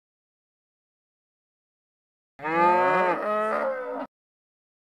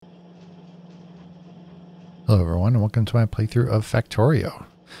Hello everyone and welcome to my playthrough of Factorio.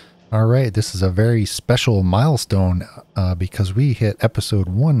 Alright, this is a very special milestone because we hit episode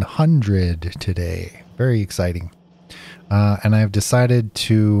 100 today. Very exciting. And I've decided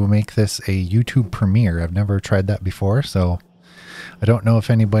to make this a YouTube premiere. I've never tried that before, so I don't know if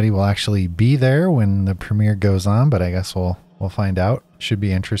anybody will actually be there when the premiere goes on, but I guess we'll find out. Should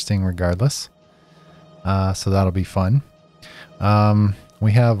be interesting regardless. So that'll be fun.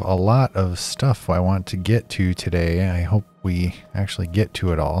 We have a lot of stuff I want to get to today. I hope we actually get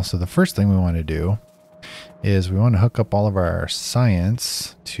to it all. So the first thing we want to do is we want to hook up all of our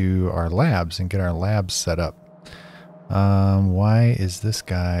science to our labs and get our labs set up. Why is this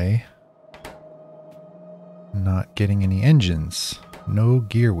guy not getting any engines? No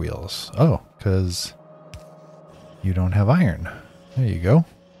gear wheels. Oh, because you don't have iron. There you go.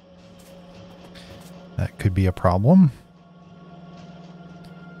 That could be a problem.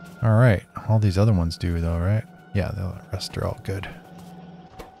 All right, all these other ones do though, right? Yeah, the rest are all good.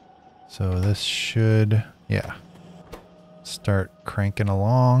 So this should, yeah, start cranking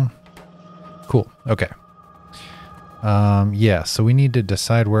along. Cool, okay. Yeah, so we need to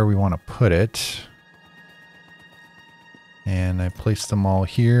decide where we want to put it. And I placed them all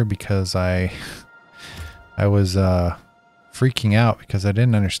here because I was freaking out because I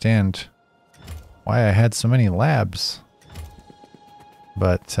didn't understand why I had so many labs.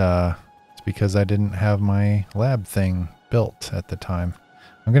 But it's because I didn't have my lab thing built at the time.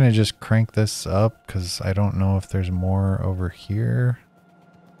 I'm going to just crank this up because I don't know if there's more over here.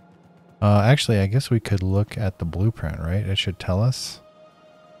 Actually, I guess we could look at the blueprint, right? It should tell us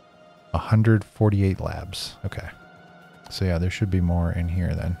 148 labs. Okay. So yeah, there should be more in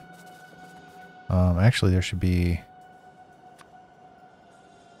here then. Actually, there should be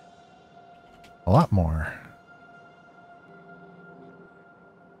a lot more.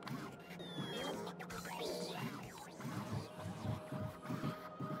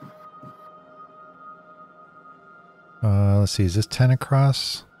 Let's see, is this 10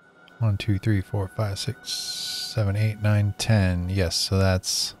 across? 1, 2, 3, 4, 5, 6, 7, 8, 9, 10. Yes, so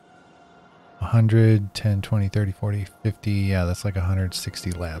that's 100, 10, 20, 30, 40, 50. Yeah, that's like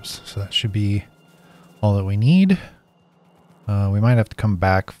 160 labs. So that should be all that we need. We might have to come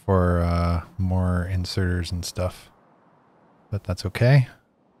back for more inserters and stuff, but that's okay.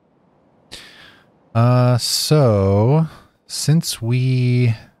 So since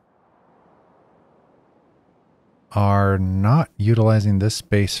we are not utilizing this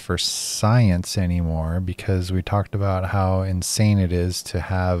space for science anymore because we talked about how insane it is to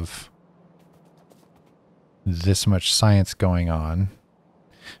have this much science going on,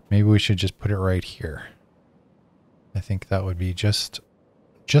 maybe we should just put it right here. I think that would be just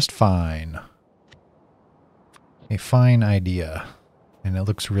fine. A fine idea. And it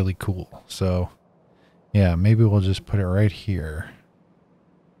looks really cool. So yeah, maybe we'll just put it right here.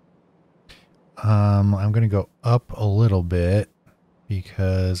 I'm going to go up a little bit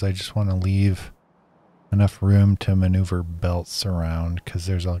because I just want to leave enough room to maneuver belts around because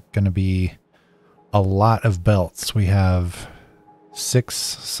there's going to be a lot of belts. We have 6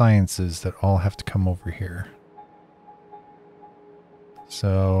 sciences that all have to come over here.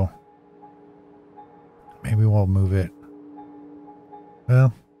 So maybe we'll move it.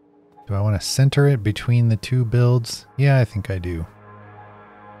 Well, do I want to center it between the 2 builds? Yeah, I think I do.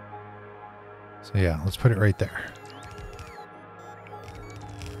 So yeah, let's put it right there.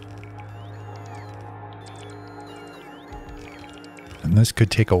 And this could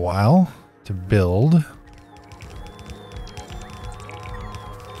take a while to build.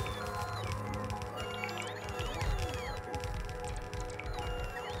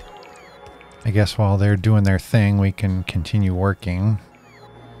 I guess while they're doing their thing, we can continue working.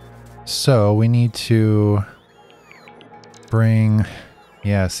 So we need to bring...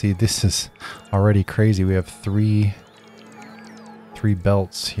 Yeah, see, this is already crazy. We have three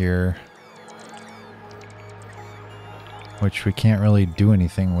belts here, which we can't really do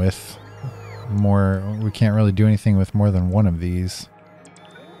anything with. We can't really do anything with more than one of these.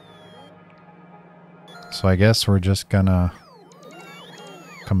 So I guess we're just gonna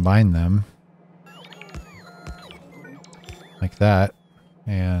combine them like that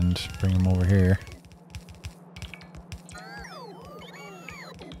and bring them over here.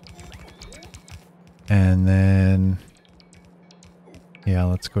 And then, yeah,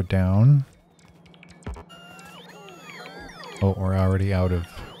 let's go down. Oh, we're already out of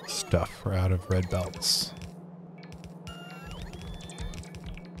stuff. We're out of red belts.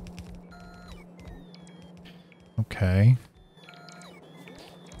 Okay.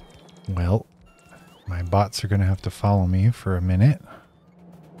 Well, my bots are going to have to follow me for a minute.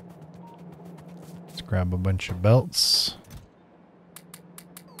 Let's grab a bunch of belts.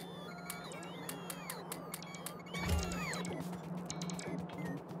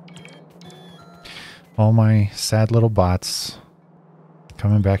 All my sad little bots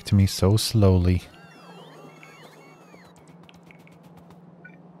coming back to me so slowly.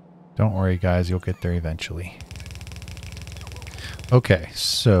 Don't worry, guys. You'll get there eventually. Okay,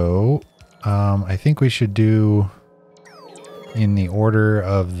 so I think we should do in the order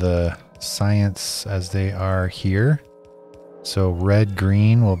of the science as they are here. So red,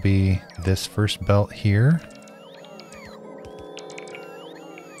 green will be this first belt here.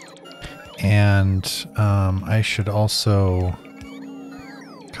 And I should also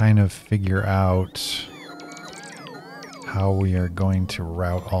kind of figure out how we are going to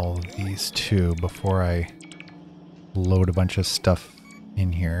route all of these too before I load a bunch of stuff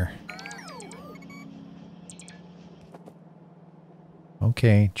in here.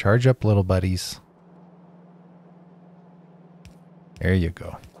 Okay, charge up, little buddies. There you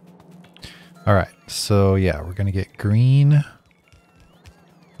go. All right, so yeah, we're gonna get green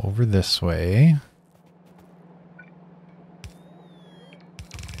over this way.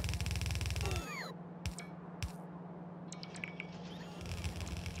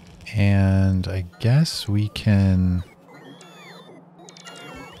 And I guess we can...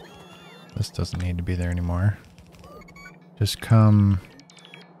 This doesn't need to be there anymore. Just come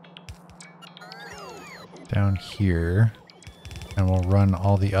down here and we'll run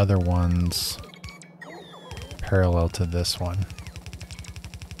all the other ones parallel to this one.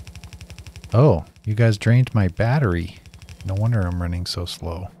 Oh, you guys drained my battery. No wonder I'm running so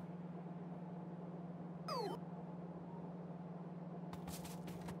slow.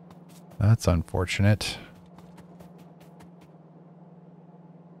 That's unfortunate.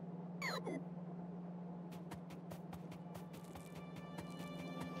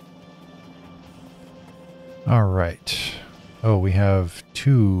 All right. Oh, we have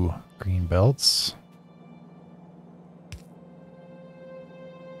 2 green belts.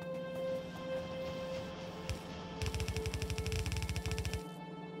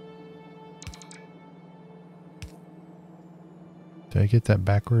 Did I get that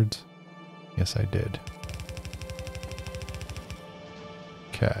backwards? Yes, I did.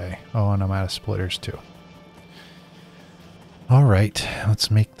 Okay. Oh, and I'm out of splitters too. All right, let's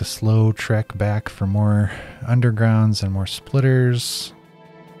make the slow trek back for more undergrounds and more splitters.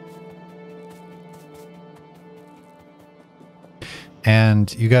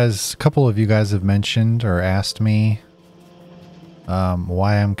 And you guys, a couple of you guys have mentioned or asked me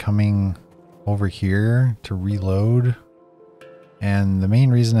why I'm coming over here to reload. And the main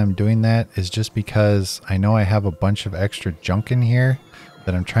reason I'm doing that is just because I know I have a bunch of extra junk in here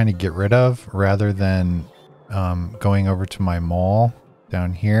that I'm trying to get rid of rather than going over to my mall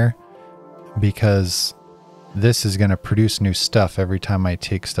down here, because this is going to produce new stuff every time I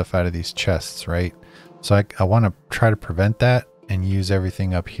take stuff out of these chests, right? So I want to try to prevent that and use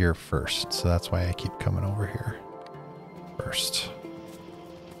everything up here first. So that's why I keep coming over here first.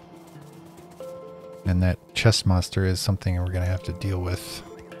 And that chest monster is something we're going to have to deal with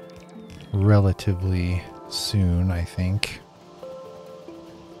relatively soon, I think.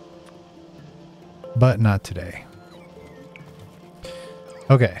 But not today.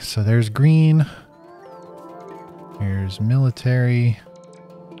 Okay, so there's green. Here's military.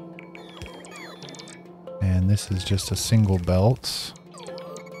 And this is just a single belt.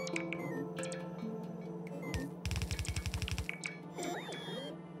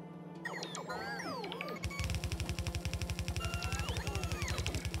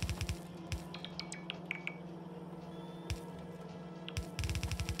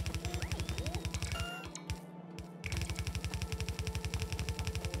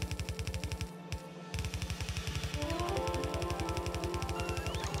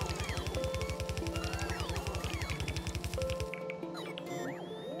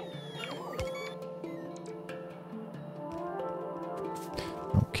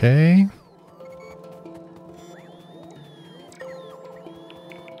 Okay.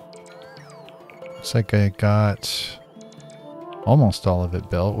 Looks like I got almost all of it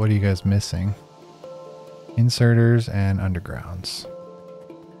built. What are you guys missing? Inserters and undergrounds.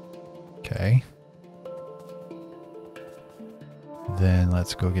 Okay. Then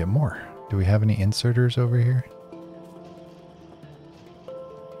let's go get more. Do we have any inserters over here?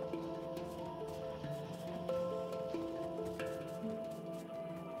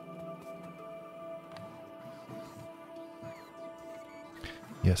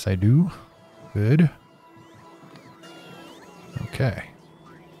 Yes, I do. Good. Okay.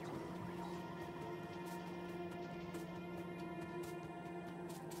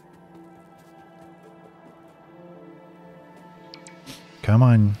 Come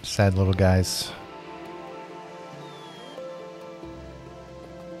on, sad little guys.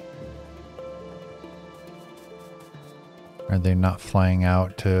 Are they not flying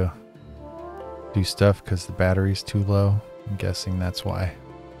out to do stuff because the battery's too low? I'm guessing that's why.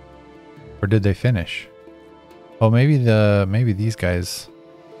 Or did they finish? Oh, maybe these guys.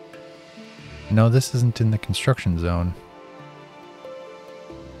 No, this isn't in the construction zone.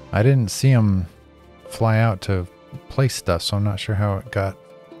 I didn't see them fly out to place stuff, so I'm not sure how it got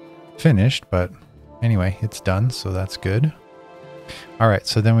finished, but anyway, it's done, so that's good. All right,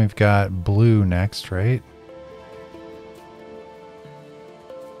 so then we've got blue next, right?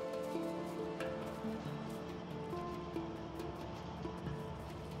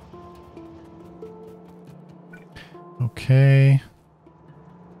 Okay.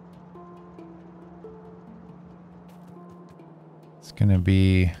 It's gonna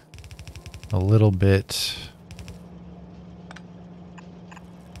be a little bit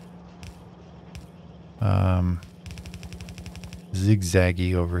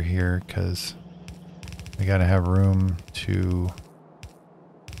zigzaggy over here because we gotta have room to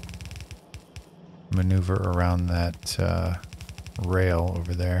maneuver around that rail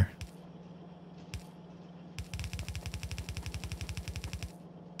over there.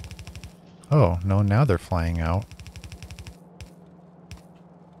 Oh, no, now they're flying out.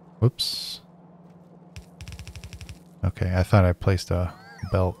 Whoops. Okay, I thought I placed a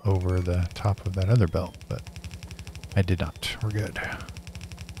belt over the top of that other belt, but I did not. We're good.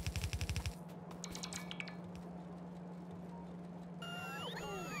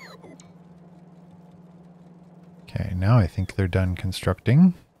 Okay, now I think they're done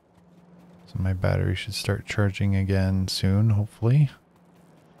constructing. So my battery should start charging again soon, hopefully.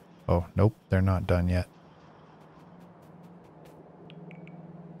 Oh, nope, they're not done yet.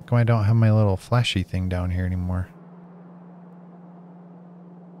 How come I don't have my little flashy thing down here anymore?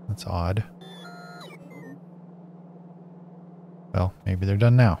 That's odd. Well, maybe they're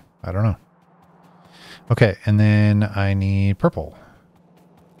done now. I don't know. Okay, and then I need purple.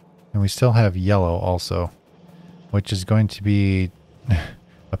 And we still have yellow also, which is going to be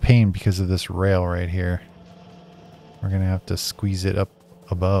a pain because of this rail right here. We're going to have to squeeze it up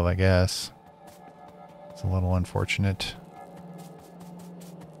above, I guess. It's a little unfortunate.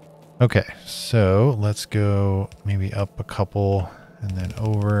 Okay, so let's go maybe up a couple and then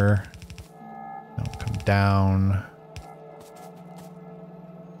over. Then we'll come down.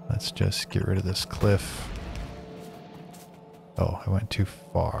 Let's just get rid of this cliff. Oh, I went too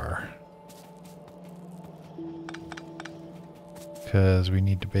far. Because we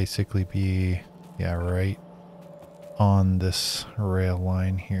need to basically be, yeah, right on this rail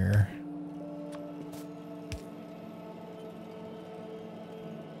line here.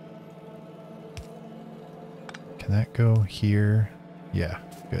 Can that go here? Yeah,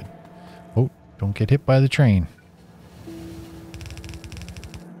 good. Oh, don't get hit by the train.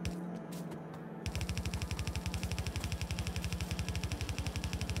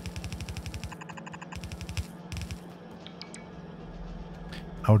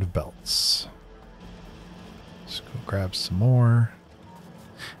 Out of belts. Let's go grab some more.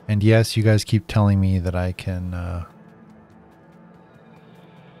 And yes, you guys keep telling me that I can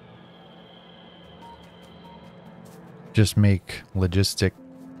just make logistic,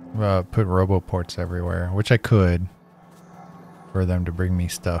 put roboports everywhere, which I could for them to bring me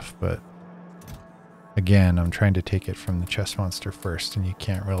stuff, but again, I'm trying to take it from the chest monster first, and you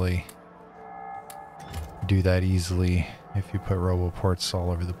can't really do that easily if you put roboports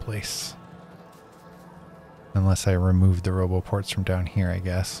all over the place. Unless I remove the roboports from down here, I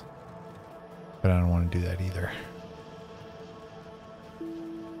guess. But I don't want to do that either.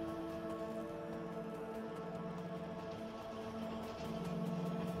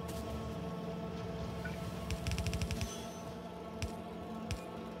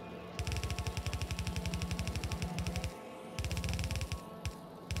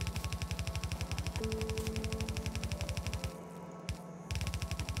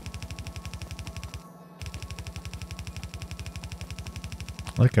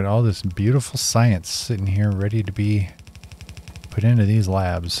 Look at all this beautiful science sitting here ready to be put into these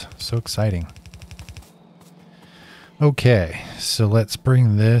labs. So exciting. Okay, so let's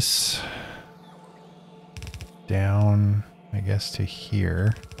bring this down, I guess, to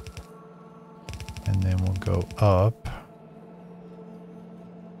here. And then we'll go up.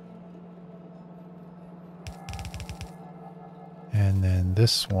 And then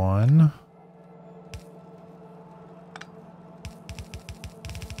this one.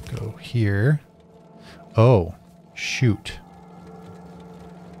 Go here. Oh, shoot.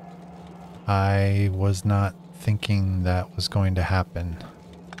 I was not thinking that was going to happen.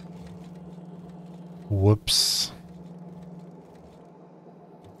 Whoops.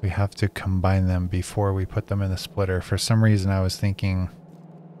 We have to combine them before we put them in the splitter. For some reason I was thinking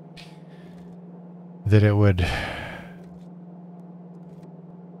that it would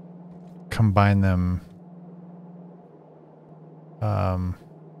combine them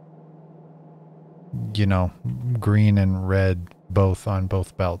you know, green and red both on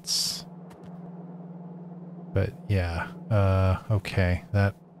both belts. But yeah, okay,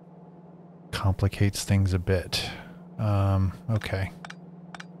 that complicates things a bit. Okay.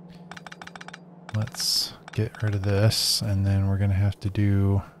 Let's get rid of this, and then we're gonna have to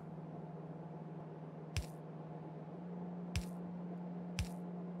do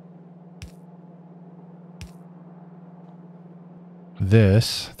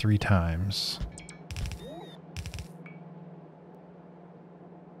this 3 times.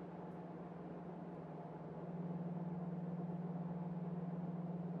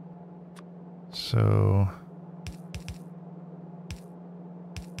 So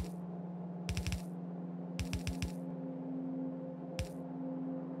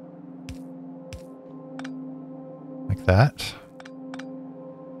like that.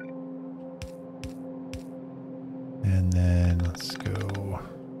 And then let's go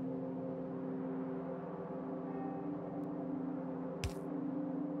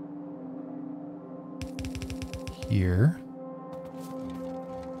here.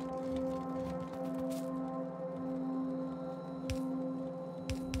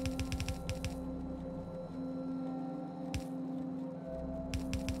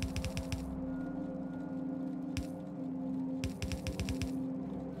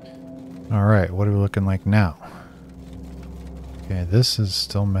 All right, what are we looking like now? Okay, this is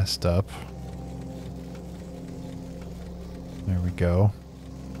still messed up. There we go.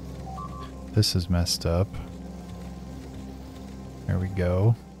 This is messed up. There we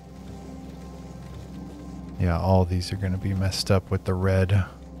go. Yeah, all these are going to be messed up with the red.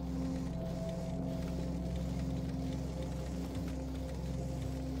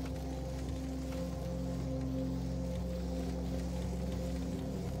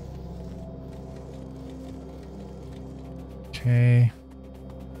 Okay.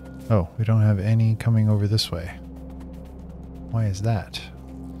 Oh, we don't have any coming over this way. Why is that?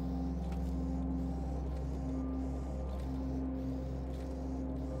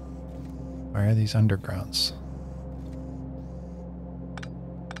 Why are these undergrounds?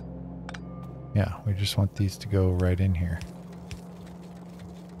 Yeah, we just want these to go right in here.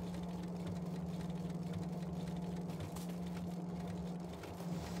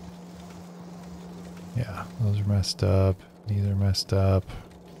 Yeah, those are messed up. These are messed up.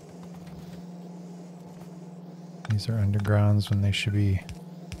 These are undergrounds when they should be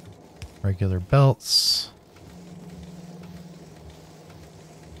regular belts.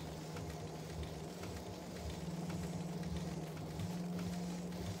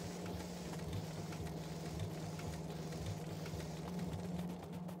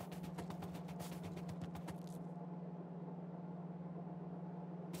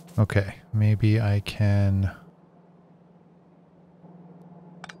 Okay, maybe I can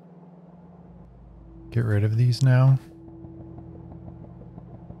get rid of these now.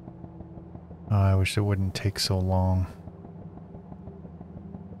 Oh, I wish it wouldn't take so long.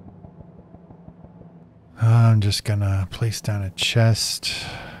 I'm just gonna place down a chest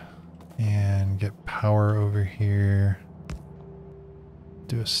and get power over here.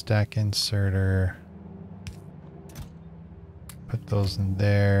 Do a stack inserter. Put those in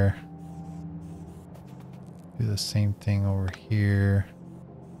there. Do the same thing over here.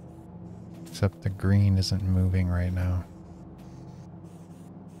 Except the green isn't moving right now.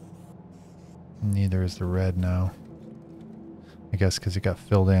 Neither is the red now. I guess because it got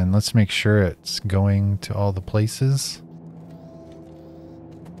filled in. Let's make sure it's going to all the places.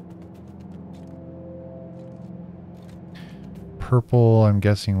 Purple, I'm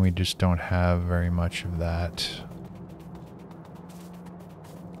guessing we just don't have very much of that.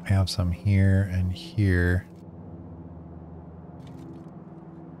 I have some here and here.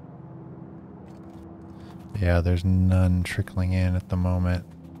 Yeah, there's none trickling in at the moment.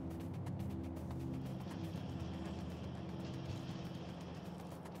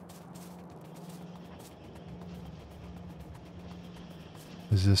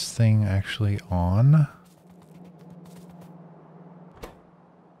 Is this thing actually on?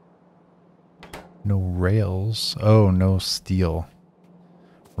 No rails. Oh, no steel.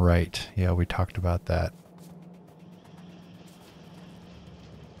 Right. Yeah, we talked about that.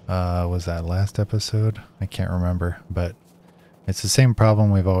 Was that last episode? I can't remember, but it's the same problem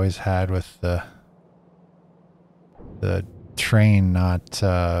we've always had with the the train not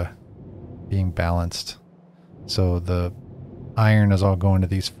being balanced. So the iron is all going to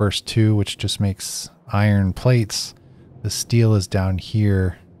these first two, which just makes iron plates. The steel is down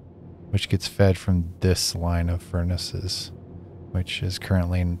here, which gets fed from this line of furnaces, which is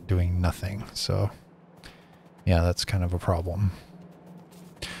currently doing nothing. So yeah, that's kind of a problem.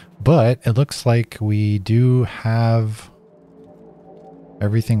 But it looks like we do have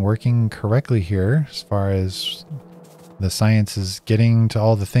everything working correctly here as far as the science is getting to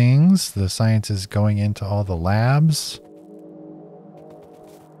all the things. The science is going into all the labs.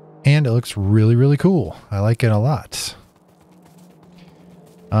 And it looks really, really cool. I like it a lot.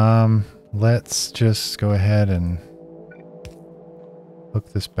 Let's just go ahead and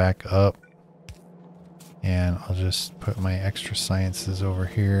hook this back up. And I'll just put my extra sciences over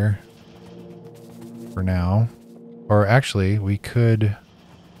here for now. Or actually, we could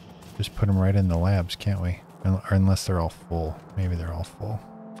just put them right in the labs, can't we? Or unless they're all full. Maybe they're all full.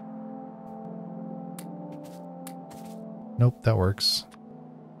 Nope, that works.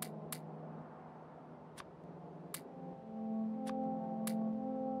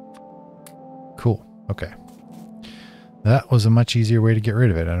 Cool. Okay. That was a much easier way to get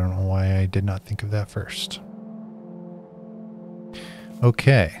rid of it. I don't know why I did not think of that first.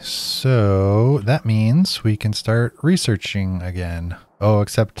 Okay, so that means we can start researching again. Oh,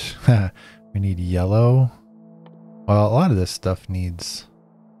 except we need yellow. Well, a lot of this stuff needs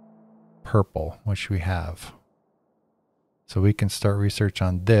purple, which we have. So we can start research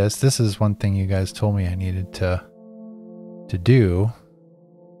on this. This is one thing you guys told me I needed to do.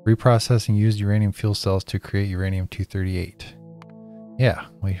 Reprocess and use uranium fuel cells to create uranium-238. Yeah,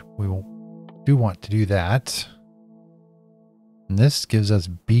 we do want to do that. And this gives us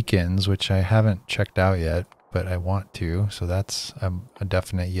beacons, which I haven't checked out yet, but I want to. So that's a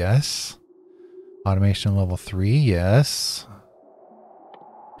definite yes. Automation level 3, yes.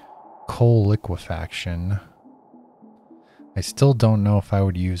 Coal liquefaction. I still don't know if I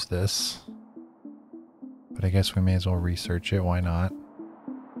would use this, but I guess we may as well research it. Why not?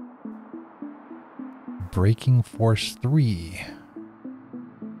 Braking force 3.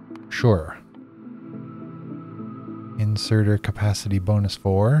 Sure. Inserter capacity bonus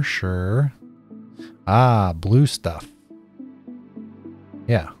 4. Sure. Ah, blue stuff.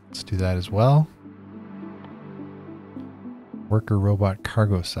 Yeah, let's do that as well. Worker robot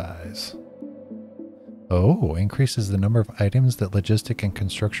cargo size. Oh, increases the number of items that logistic and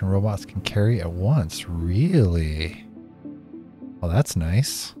construction robots can carry at once. Really? Well, that's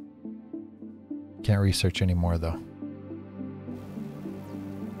nice. Can't research anymore though.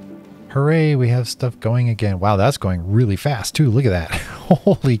 Hooray, we have stuff going again. Wow, that's going really fast too. Look at that.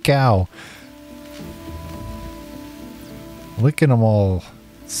 Holy cow. Look at them all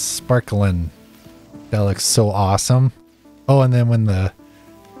sparkling. That looks so awesome. Oh, and then when the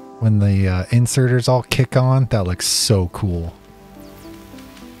inserters all kick on, that looks so cool.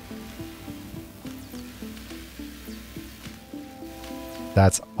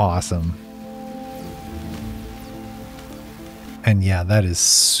 That's awesome. And yeah, that is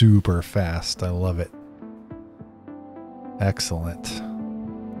super fast. I love it. Excellent.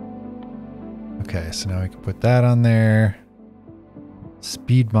 Okay, so now we can put that on there.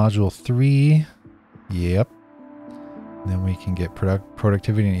 Speed module 3. Yep. And then we can get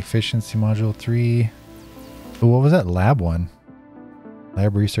productivity and efficiency module 3. Oh, what was that lab one?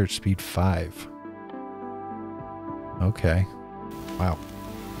 Lab research speed 5. Okay. Wow.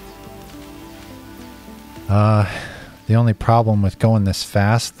 The only problem with going this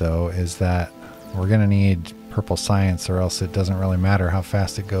fast, though, is that we're going to need purple science, or else it doesn't really matter how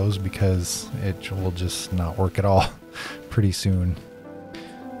fast it goes, because it will just not work at all pretty soon.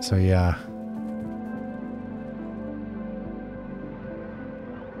 So, yeah.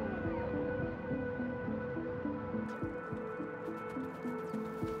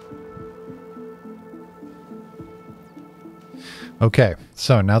 Okay,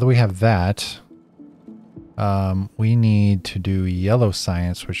 so now that we have that, we need to do yellow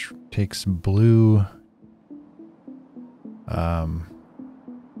science, which takes blue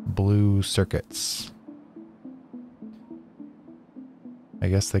circuits. I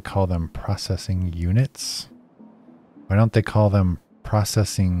guess they call them processing units. Why don't they call them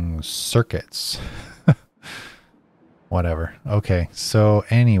processing circuits? Whatever. Okay, so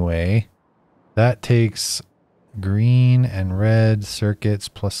anyway, that takes green and red circuits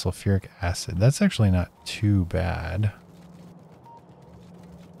plus sulfuric acid. That's actually not too bad.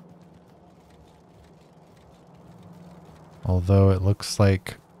 Although it looks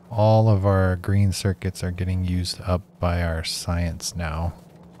like all of our green circuits are getting used up by our science now.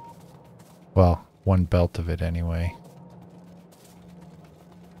 Well, one belt of it anyway.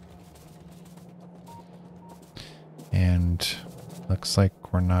 And looks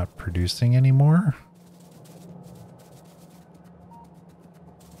like we're not producing anymore.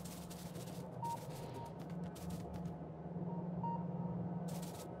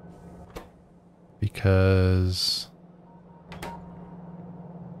 Because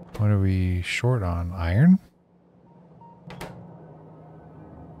what are we short on? Iron?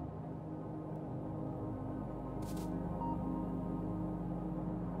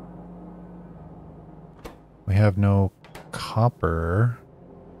 We have no copper.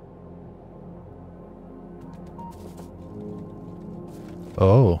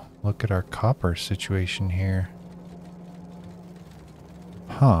 Oh, look at our copper situation here.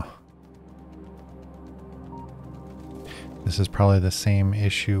 Huh. This is probably the same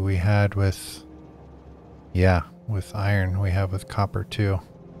issue we had with, yeah, with iron we have with copper too.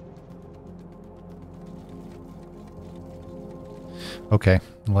 Okay,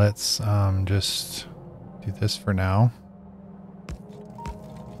 let's just do this for now.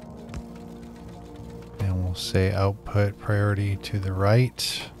 And we'll say output priority to the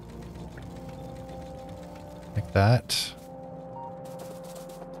right. Like that.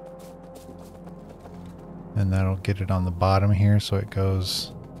 And that'll get it on the bottom here, so it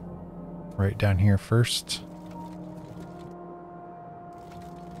goes right down here first.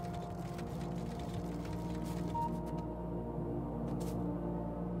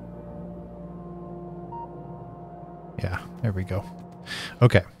 Yeah, there we go.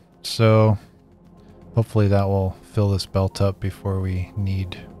 Okay, so hopefully that will fill this belt up before we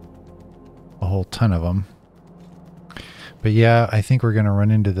need a whole ton of them. But yeah, I think we're going to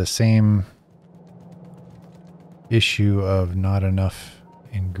run into the same issue of not enough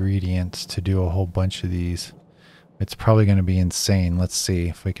ingredients to do a whole bunch of these. It's probably going to be insane. Let's see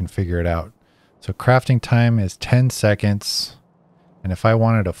if we can figure it out. So crafting time is 10 seconds. And if I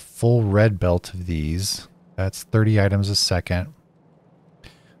wanted a full red belt of these, that's 30 items a second.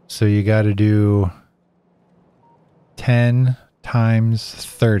 So you got to do 10 times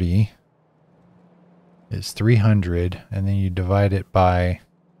 30 is 300. And then you divide it by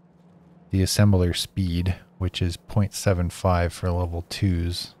the assembler speed, which is 0.75 for level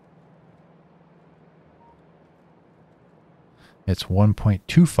 2s. It's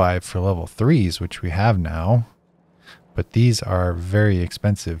 1.25 for level 3s, which we have now. But these are very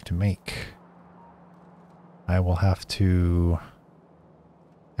expensive to make. I will have to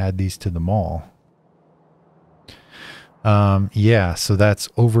add these to the mall. Yeah, so that's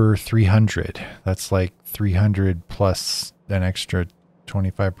over 300. That's like 300 plus an extra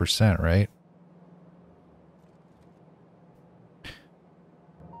 25%, right?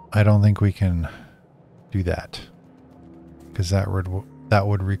 I don't think we can do that, because that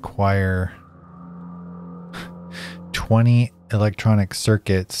would require 20 electronic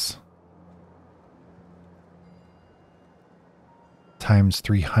circuits times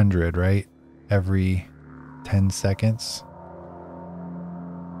 300, right? Every 10 seconds.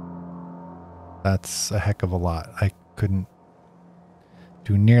 That's a heck of a lot. I couldn't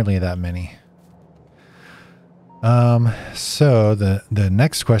do nearly that many. So the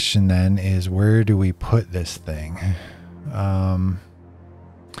next question then is, where do we put this thing?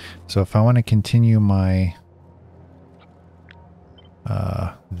 So if I want to continue my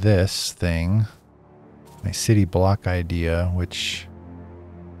this thing, my city block idea, which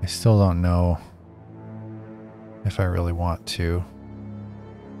I still don't know if I really want to,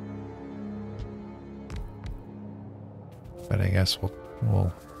 but I guess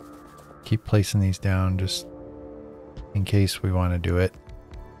we'll keep placing these down just in case we want to do it.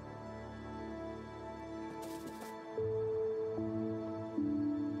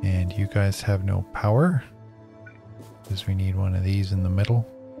 And you guys have no power, because we need one of these in the middle.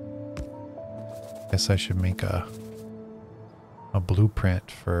 Guess I should make a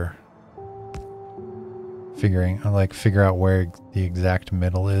blueprint for figure out where the exact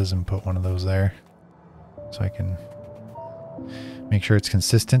middle is and put one of those there, so I can make sure it's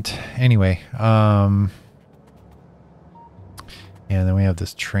consistent. Anyway, and then we have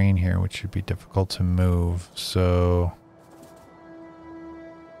this train here, which should be difficult to move. So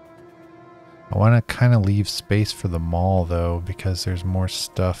I want to kind of leave space for the mall though, because there's more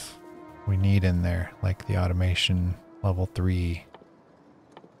stuff we need in there, like the automation level 3,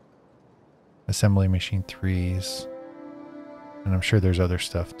 assembly machine 3s, and I'm sure there's other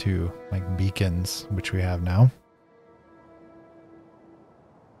stuff too, like beacons, which we have now.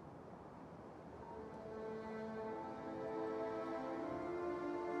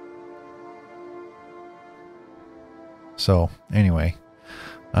 So anyway,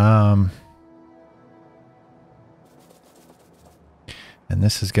 and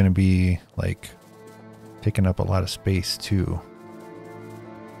this is going to be like taking up a lot of space too.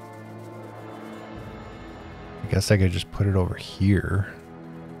 I guess I could just put it over here.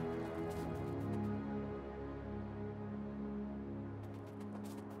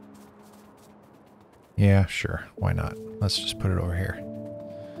 Yeah, sure. Why not? Let's just put it over here.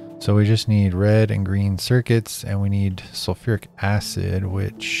 So we just need red and green circuits, and we need sulfuric acid,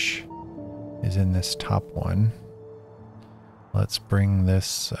 which is in this top one. Let's bring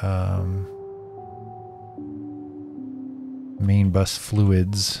this main bus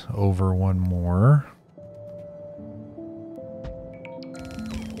fluids over one more.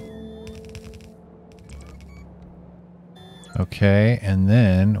 Okay, and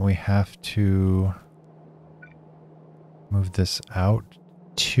then we have to move this out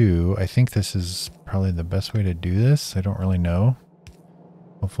too. I think this is probably the best way to do this. I don't really know.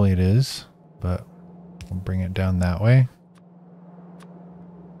 Hopefully it is, but we'll bring it down that way.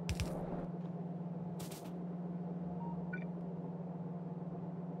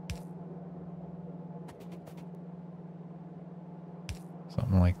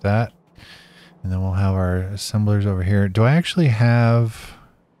 Something like that. And then we'll have our assemblers over here. Do I actually have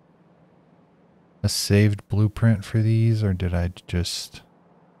a saved blueprint for these, or did I just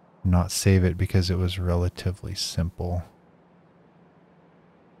not save it because it was relatively simple?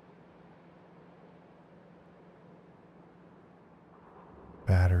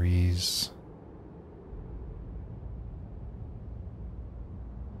 Batteries.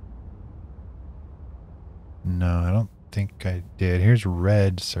 No, I don't think I did. Here's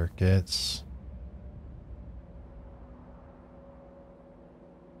red circuits.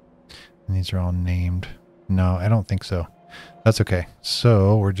 And these are all named. No, I don't think so. That's okay.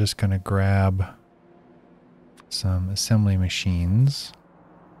 So we're just going to grab some assembly machines.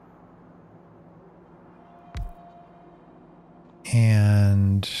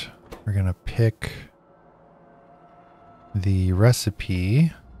 And we're going to pick the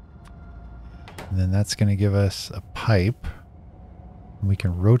recipe. And then that's going to give us a pipe. We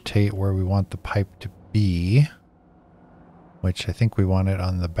can rotate where we want the pipe to be, which I think we want it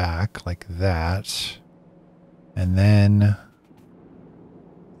on the back like that. And then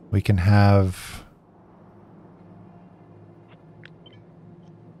we can have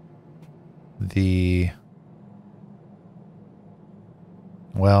the,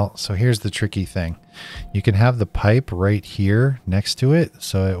 well, so here's the tricky thing. You can have the pipe right here next to it.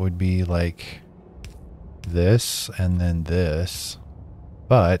 So it would be like this and then this,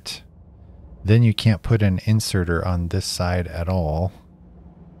 but then you can't put an inserter on this side at all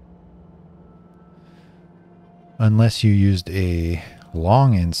unless you used a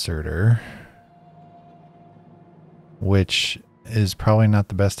long inserter, which is probably not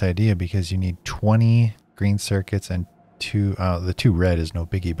the best idea because you need 20 green circuits and the two red is no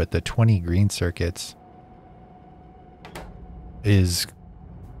biggie, but the 20 green circuits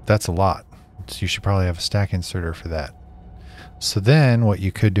that's a lot. So you should probably have a stack inserter for that. So then what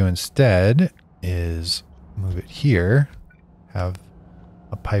you could do instead is move it here, have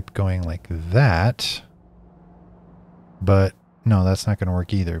a pipe going like that. But no, that's not going to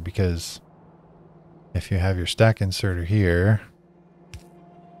work either, because if you have your stack inserter here,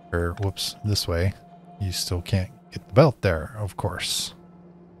 or whoops, this way, you still can't get the belt there, of course.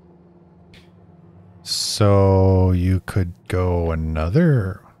 So you could go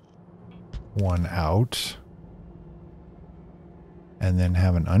another one out and then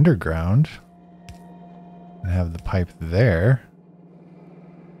have an underground and have the pipe there.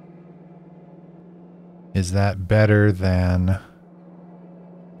 Is that better than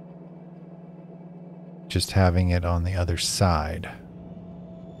just having it on the other side?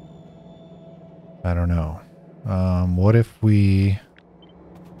 I don't know. What if we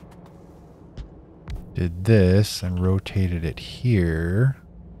did this and rotated it here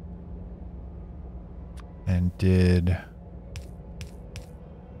and did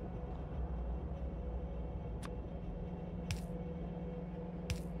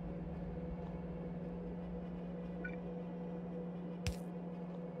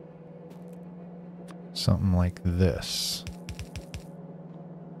something like this?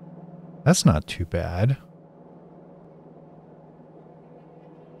 That's not too bad.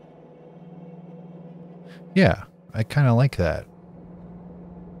 Yeah, I kind of like that.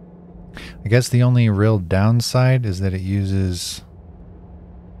 I guess the only real downside is that it uses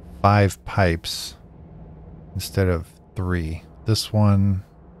 5 pipes instead of 3. This one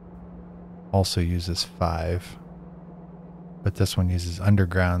also uses 5, but this one uses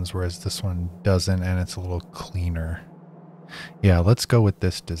undergrounds, whereas this one doesn't, and it's a little cleaner. Yeah, let's go with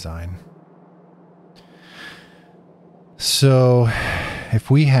this design. So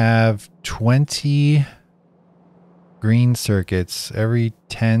if we have 20 green circuits every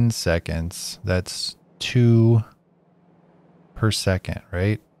 10 seconds. That's 2 per second,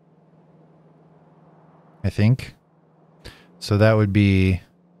 right? I think. So that would be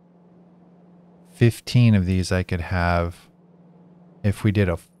 15 of these I could have if we did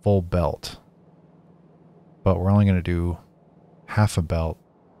a full belt. But we're only going to do half a belt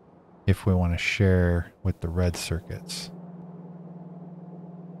if we want to share with the red circuits.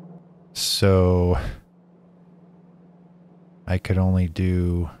 So I could only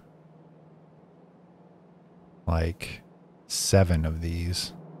do like 7 of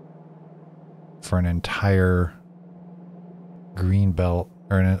these for an entire green belt,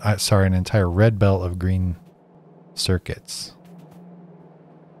 or an entire red belt of green circuits.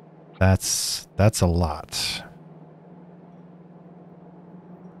 That's a lot.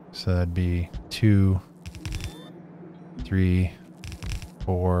 So that'd be 2, 3,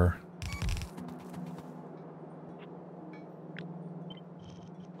 4.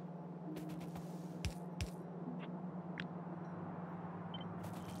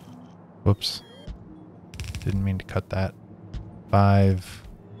 Whoops. Didn't mean to cut that. 5,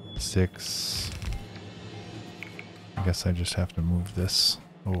 6. I guess I just have to move this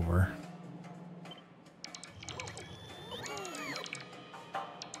over.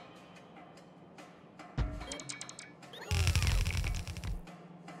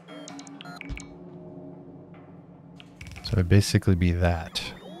 So it'd basically be that.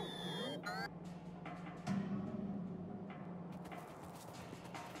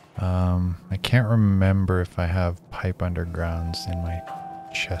 I can't remember if I have pipe undergrounds in my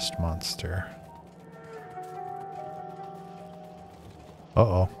chest monster.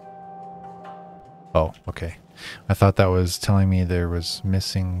 Uh-oh. Oh, okay. I thought that was telling me there was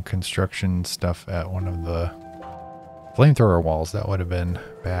missing construction stuff at one of the flamethrower walls. That would have been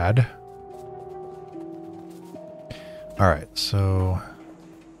bad. Alright, so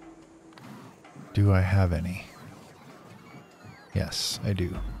do I have any? Yes, I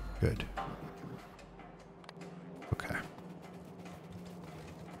do. Good. Okay.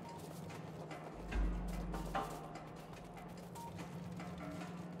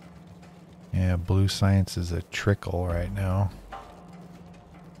 Yeah, blue science is a trickle right now.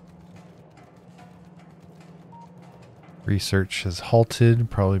 Research has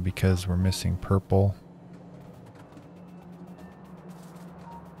halted, probably because we're missing purple.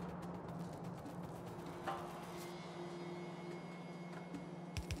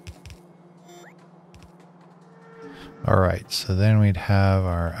 Alright, so then we'd have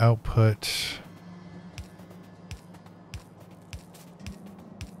our output.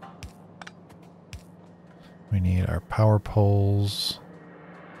 We need our power poles.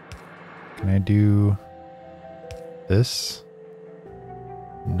 Can I do this?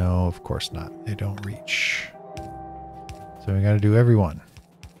 No, of course not. They don't reach. So we got to do every one.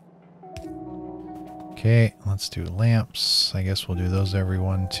 Okay, let's do lamps. I guess we'll do those every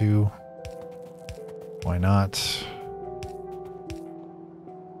one too. Why not?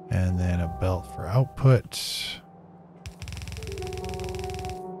 And then a belt for output.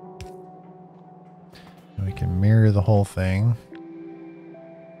 And we can mirror the whole thing.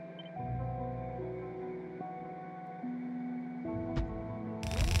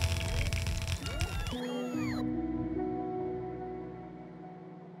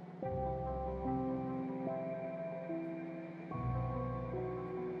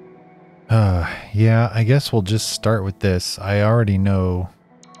 Yeah, I guess we'll just start with this. I already know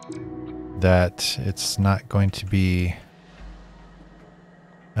that it's not going to be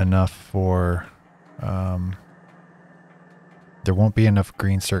enough for, there won't be enough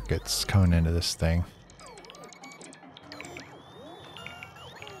green circuits coming into this thing.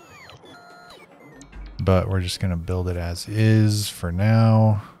 But we're just going to build it as is for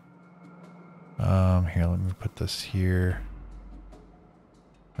now. Here, let me put this here.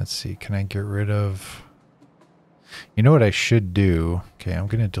 Let's see, can I get rid of... You know what I should do? Okay, I'm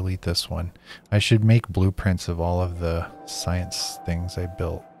going to delete this one. I should make blueprints of all of the science things I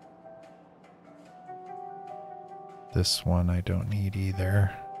built. This one I don't need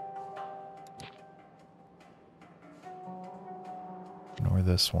either. Nor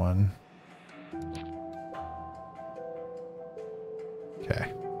this one.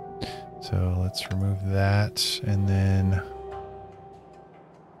 Okay. So let's remove that and then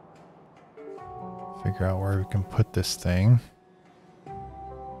figure out where we can put this thing.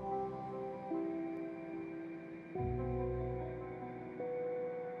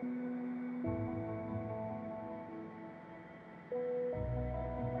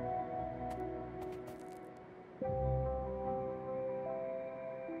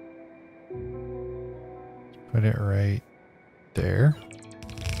 Put it right there.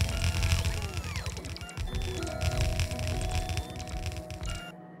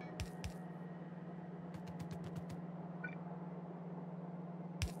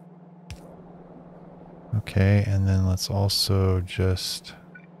 Okay, and then let's also just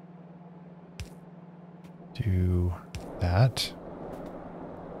do that.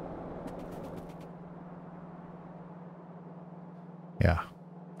 Yeah.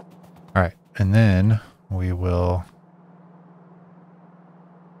 All right, and then we will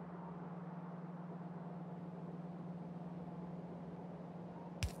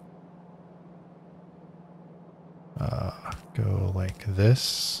go like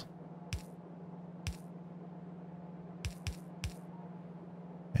this.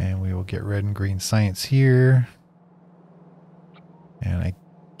 And we will get red and green science here. And I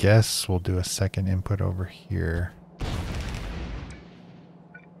guess we'll do a second input over here.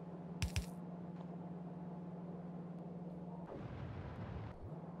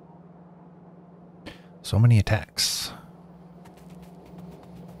 So many attacks.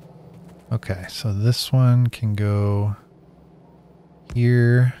 Okay, so this one can go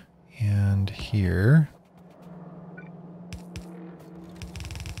here and here.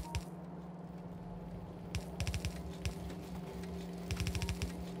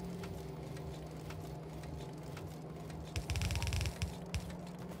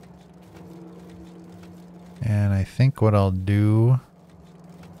 And I think what I'll do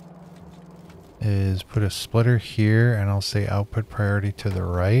is put a splitter here, and I'll say output priority to the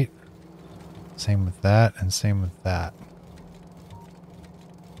right. Same with that, and same with that.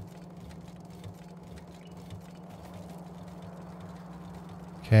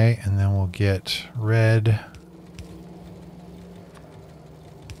 Okay, and then we'll get red.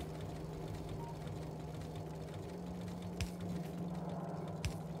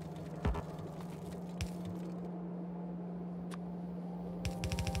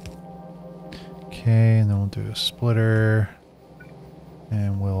 Okay, and then we'll do a splitter.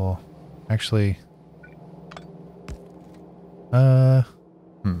 And we'll actually...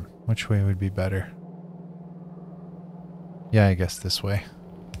 which way would be better? Yeah, I guess this way.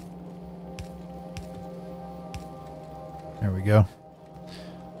 There we go.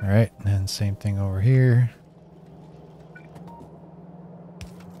 All right, and then same thing over here.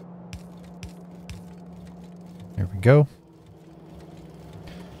 There we go.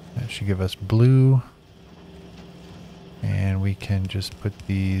 That should give us blue. And we can just put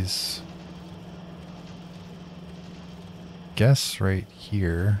these, guess, right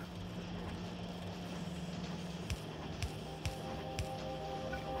here.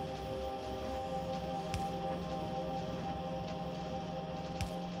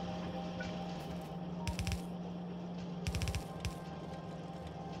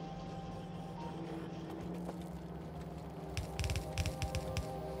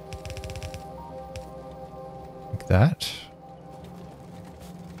 That.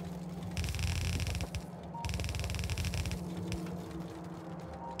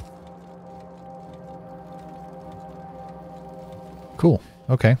 Cool.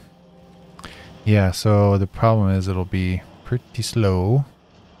 Okay. Yeah, so the problem is it'll be pretty slow.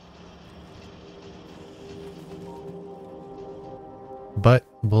 But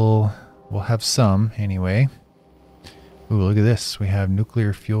we'll have some anyway. Ooh, look at this. We have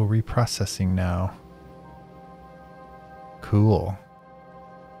nuclear fuel reprocessing now. Cool.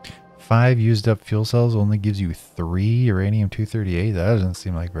 5 used up fuel cells only gives you 3 uranium-238. That doesn't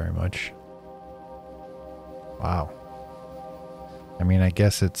seem like very much. Wow. I mean, I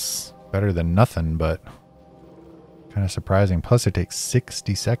guess it's better than nothing, but kind of surprising. Plus it takes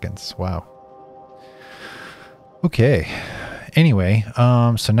 60 seconds. Wow. Okay. Anyway,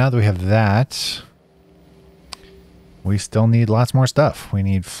 so now that we have that, we still need lots more stuff. We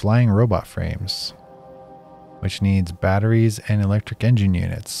need flying robot frames, which needs batteries and electric engine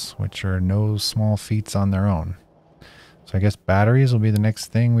units, which are no small feats on their own. So I guess batteries will be the next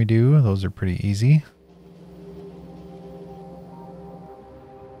thing we do. Those are pretty easy.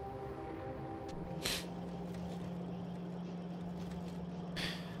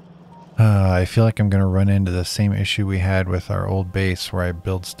 I feel like I'm going to run into the same issue we had with our old base where I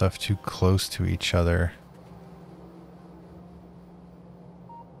build stuff too close to each other.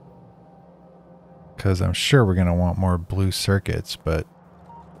 Because I'm sure we're going to want more blue circuits, but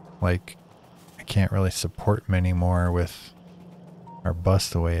like I can't really support many more with our bus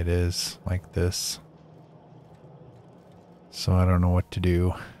the way it is like this. So I don't know what to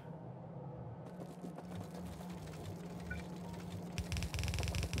do.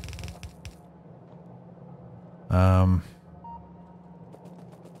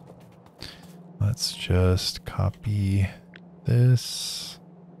 Let's just copy this.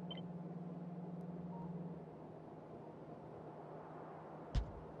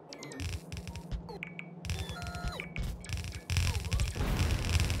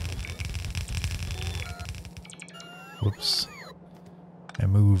 Whoops. I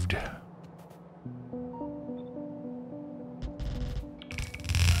moved.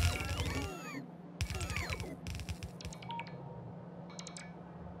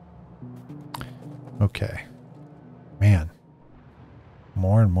 Okay. Man.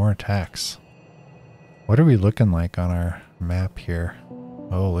 More and more attacks. What are we looking like on our map here?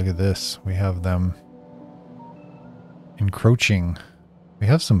 Oh, look at this. We have them encroaching. We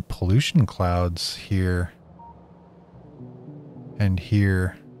have some pollution clouds here. And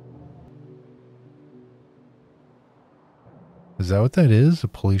here. Is that what that is? A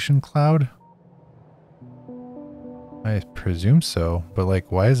pollution cloud? I presume so, but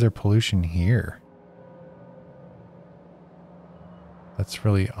like, why is there pollution here? That's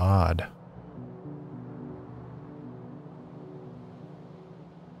really odd.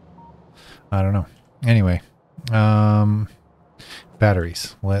 I don't know. Anyway,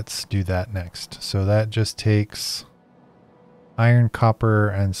 batteries. Let's do that next. So that just takes iron, copper,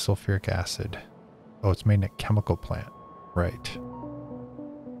 and sulfuric acid. Oh, it's made in a chemical plant. Right.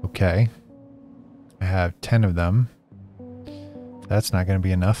 Okay. I have 10 of them. That's not going to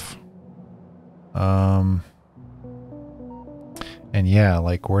be enough. And yeah,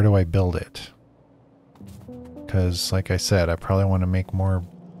 like, where do I build it? Because, like I said, I probably want to make more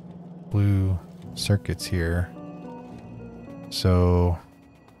blue circuits here. So,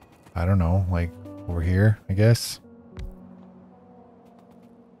 I don't know, like, over here, I guess.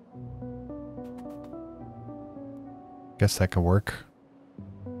 Guess that could work.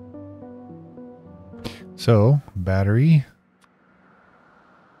 So, battery.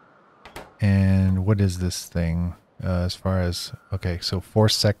 And what is this thing? As far as, okay, so 4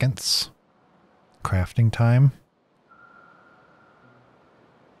 seconds crafting time.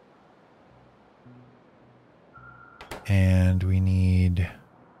 And we need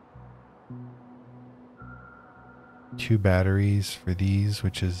 2 batteries for these,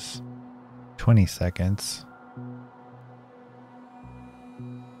 which is 20 seconds.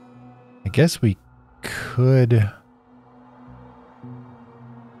 I guess we could...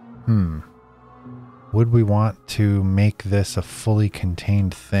 Would we want to make this a fully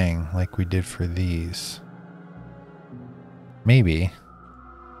contained thing like we did for these? Maybe.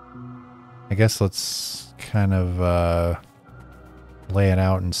 I guess let's kind of lay it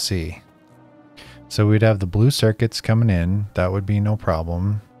out and see. So we'd have the blue circuits coming in. That would be no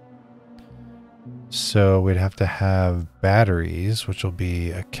problem. So we'd have to have batteries, which will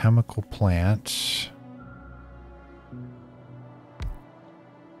be a chemical plant.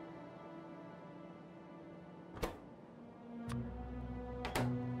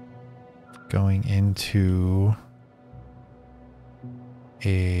 Going into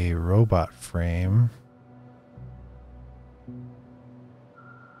a robot frame.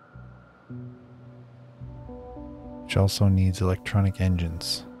 Which also needs electronic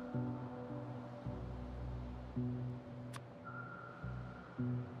engines.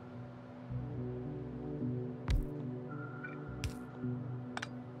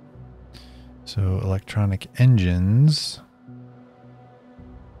 So electronic engines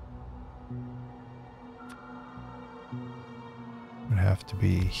would have to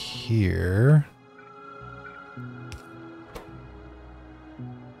be here.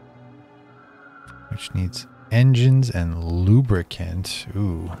 Which needs engines and lubricant.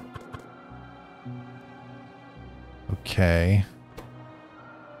 Ooh. Okay.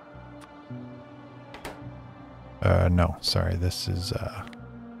 No, sorry, this is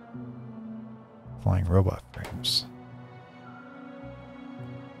flying robot frames.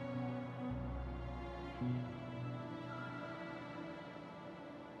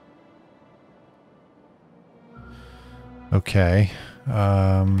 Okay.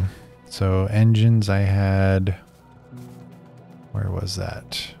 So engines I had, where was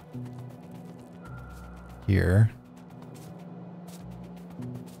that? Here.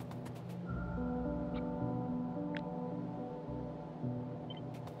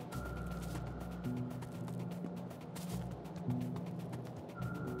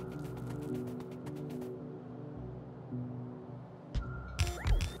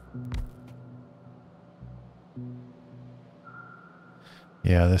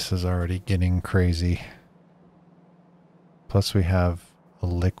 Yeah, this is already getting crazy. Plus we have a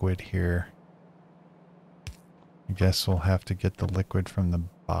liquid here. I guess we'll have to get the liquid from the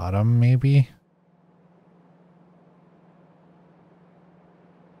bottom, maybe?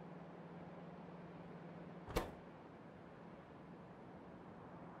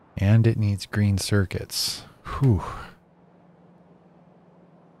 And it needs green circuits. Whew.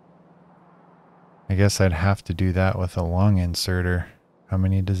 I guess I'd have to do that with a long inserter. How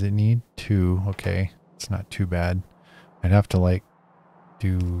many does it need? 2. Okay. It's not too bad. I'd have to like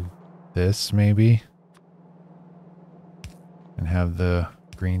do this maybe. And have the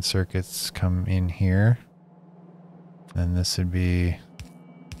green circuits come in here. Then this would be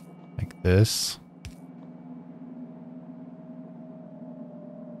like this.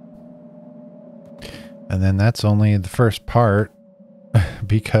 And then that's only the first part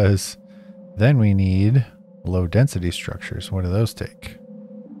because then we need low density structures. What do those take?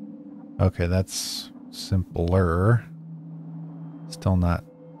 Okay, that's simpler. Still not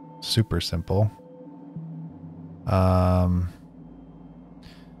super simple.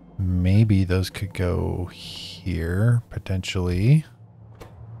 Maybe those could go here, potentially.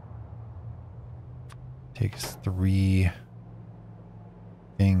 Takes 3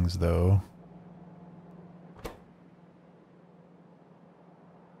 things, though.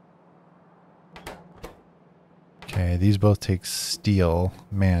 Okay, these both take steel.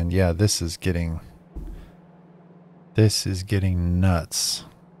 Man, yeah, this is getting nuts.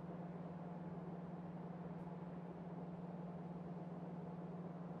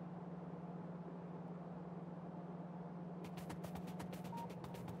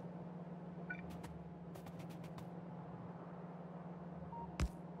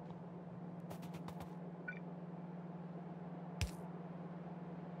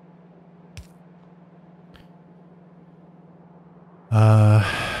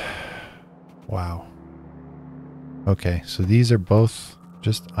 Wow. Okay, so these are both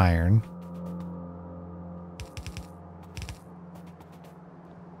just iron.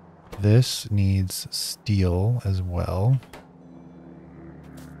 This needs steel as well.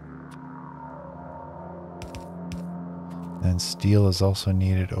 And steel is also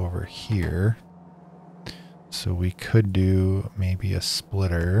needed over here. So we could do maybe a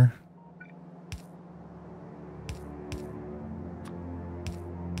splitter.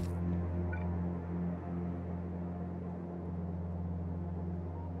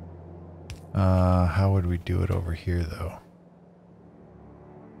 How would we do it over here, though?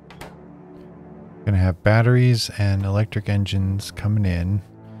 Gonna have batteries and electric engines coming in,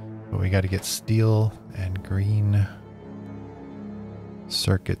 but we got to get steel and green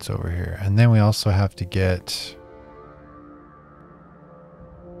circuits over here. And then we also have to get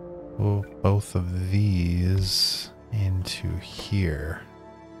both of these into here.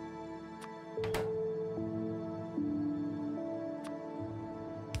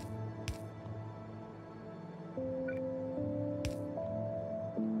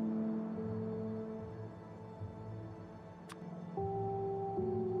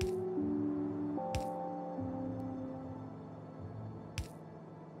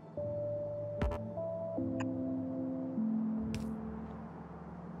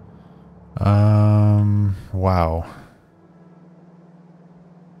 Wow.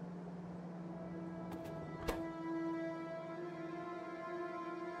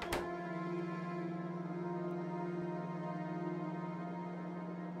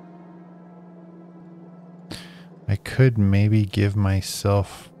 I could maybe give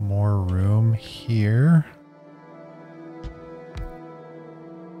myself more room here.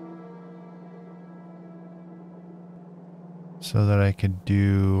 So that I could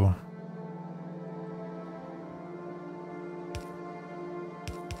do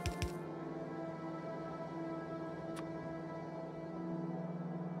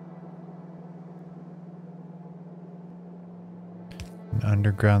an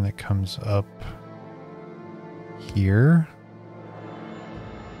underground that comes up here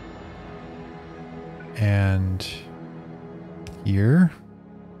and here.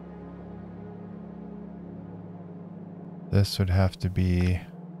 This would have to be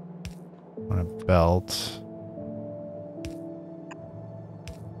on a belt.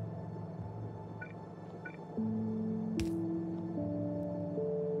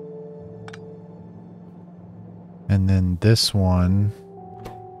 And then this one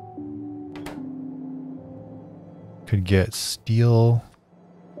could get steel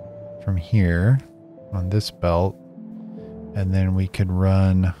from here on this belt. And then we could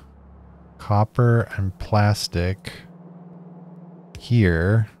run copper and plastic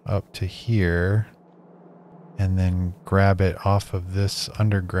here up to here, and then grab it off of this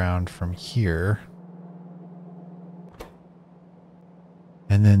underground from here.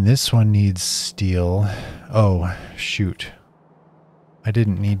 And then this one needs steel. Oh, shoot. I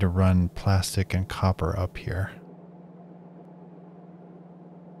didn't need to run plastic and copper up here.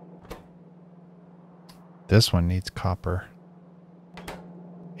 This one needs copper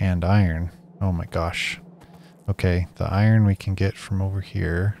and iron. Oh my gosh. Okay, the iron we can get from over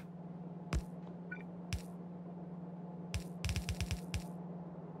here.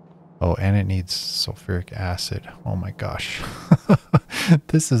 Oh, and it needs sulfuric acid. Oh my gosh.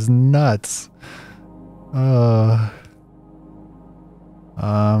 This is nuts. I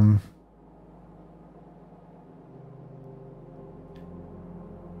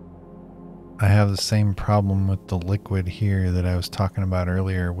have the same problem with the liquid here that I was talking about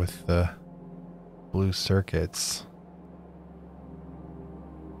earlier with the blue circuits.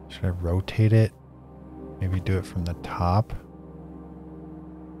 Should I rotate it? Maybe do it from the top?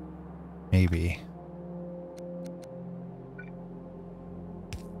 Maybe.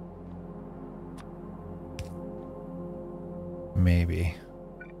 Maybe.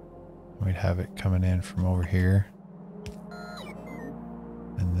 We'd have it coming in from over here.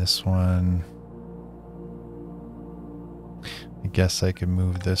 And this one, I guess I could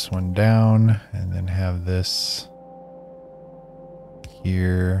move this one down and then have this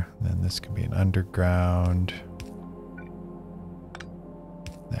here. Then this could be an underground.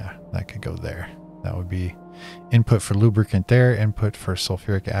 Yeah, that could go there. That would be input for lubricant there, input for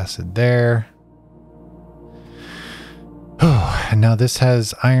sulfuric acid there. Oh, and now this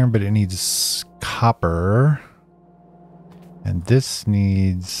has iron, but it needs copper. And this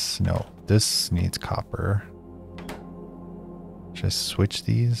needs, no, this needs copper. Should I switch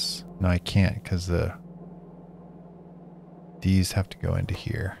these? No, I can't because these have to go into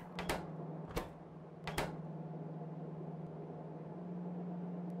here.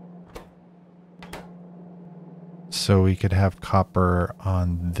 So we could have copper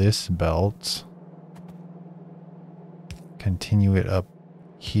on this belt. Continue it up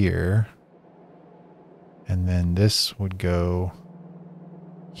here. And then this would go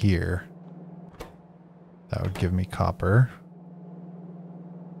here. That would give me copper.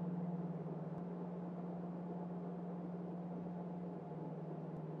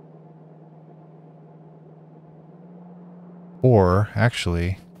 Or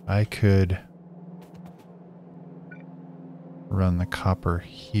actually, I could run the copper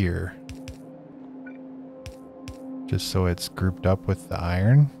here. Just so it's grouped up with the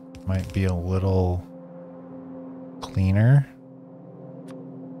iron. Might be a little cleaner.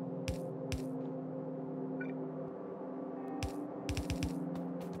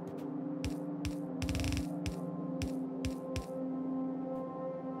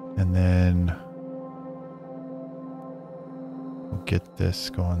 And then we'll get this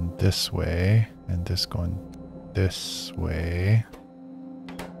going this way and this going this way.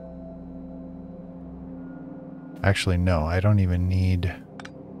 Actually, no, I don't even need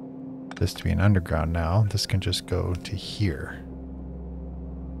this to be an underground now. This can just go to here.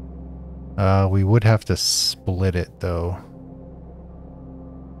 We would have to split it though.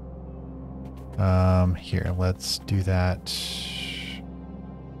 Here, let's do that.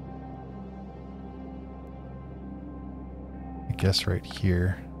 I guess right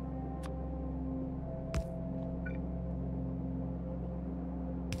here.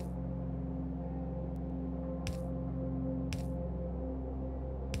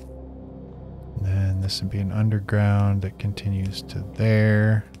 This would be an underground that continues to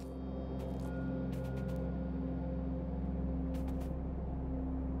there.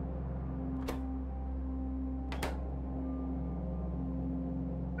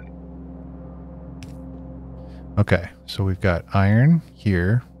 Okay, so we've got iron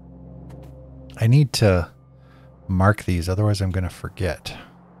here. I need to mark these, otherwise I'm going to forget.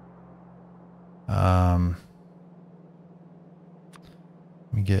 Let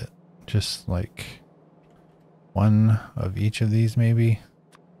me get just like one of each of these maybe.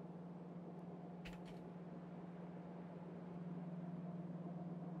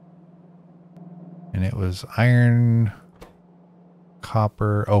 And it was iron,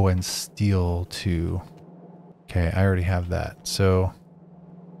 copper, oh, and steel too. Okay, I already have that. So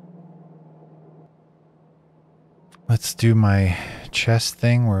let's do my chest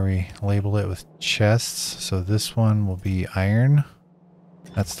thing where we label it with chests. So this one will be iron.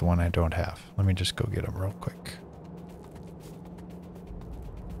 That's the one I don't have. Let me just go get them real quick.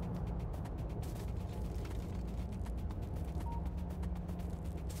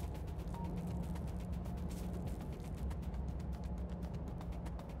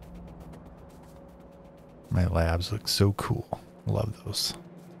 My labs look so cool. Love those.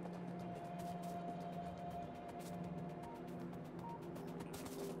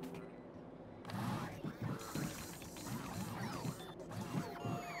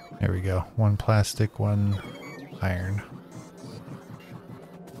 There we go. One plastic, one iron.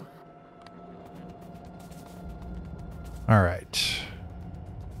 All right.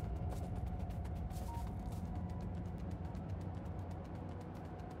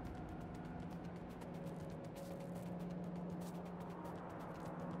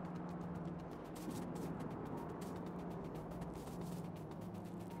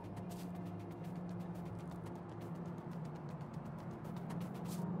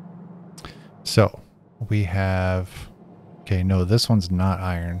 So we have, okay, no, this one's not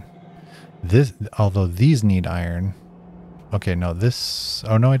iron. This, although these need iron. Okay, no, this,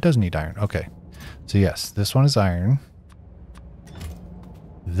 oh no, it does need iron. Okay. So yes, this one is iron.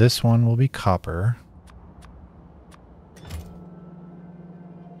 This one will be copper.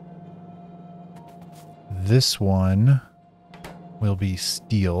 This one will be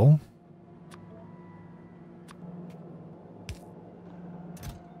steel.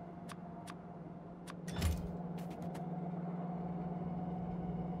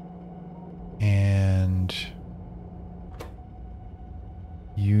 And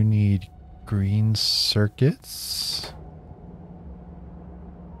you need green circuits.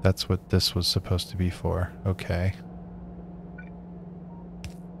 That's what this was supposed to be for. Okay.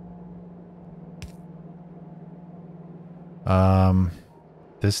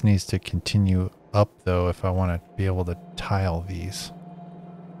 This needs to continue up though if I want to be able to tile these.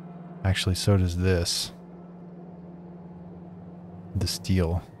 Actually, so does this. The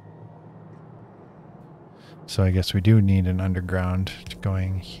steel. So I guess we do need an underground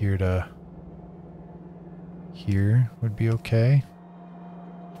going here to here would be okay.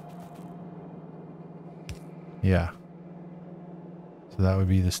 Yeah. So that would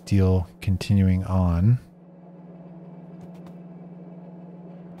be the steel continuing on.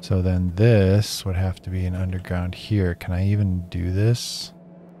 So then this would have to be an underground here. Can I even do this?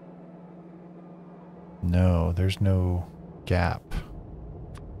 No, there's no gap.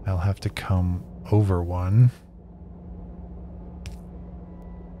 I'll have to come over one.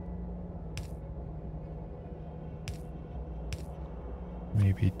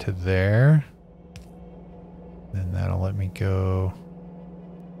 Maybe to there. Then that'll let me go.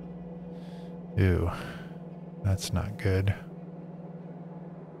 Ew, that's not good.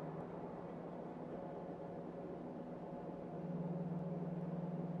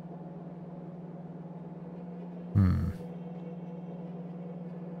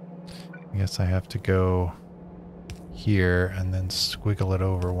 I guess I have to go here and then squiggle it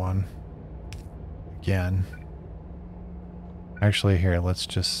over one again. Actually, here, let's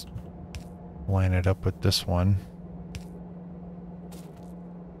just line it up with this one.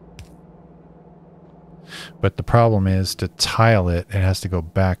 But the problem is to tile it, it has to go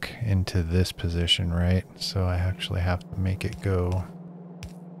back into this position, right? So I actually have to make it go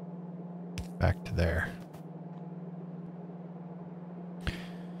back to there.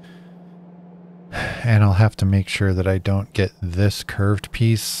 And I'll have to make sure that I don't get this curved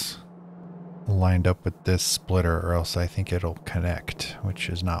piece lined up with this splitter, or else I think it'll connect, which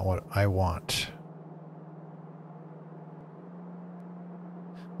is not what I want.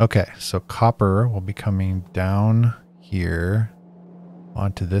 Okay, so copper will be coming down here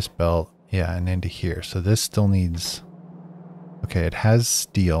onto this belt, yeah, and into here. So this still needs, okay, it has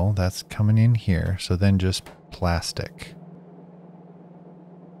steel, that's coming in here, so then just plastic.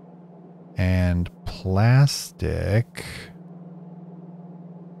 And plastic,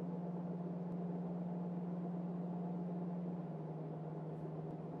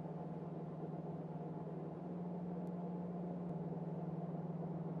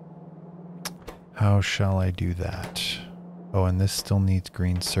 how shall I do that? Oh, and this still needs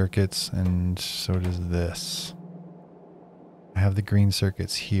green circuits, and so does this. I have the green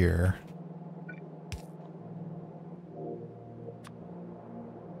circuits here.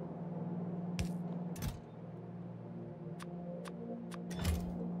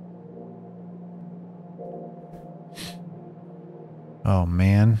 Oh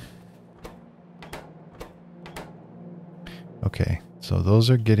man. Okay, so those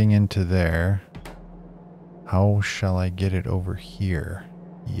are getting into there. How shall I get it over here?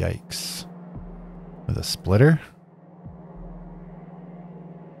 Yikes. With a splitter?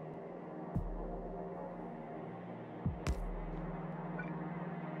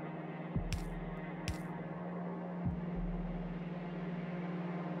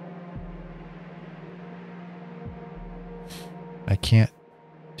 I can't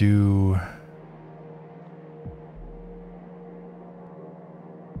do...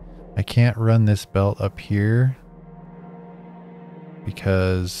 I can't run this belt up here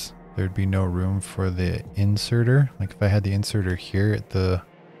because there'd be no room for the inserter. Like if I had the inserter here, the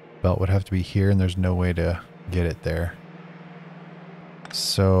belt would have to be here and there's no way to get it there.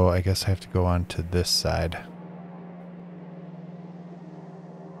 So I guess I have to go on to this side.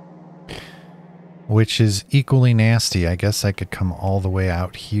 Which is equally nasty. I guess I could come all the way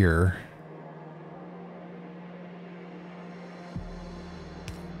out here.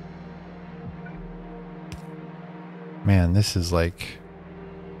 Man, this is like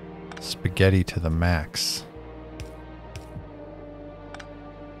spaghetti to the max.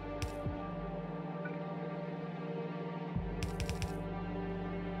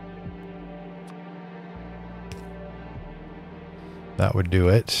 That would do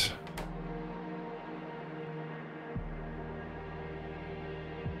it.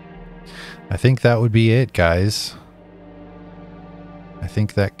 I think that would be it, guys. I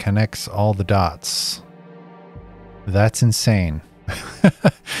think that connects all the dots. That's insane.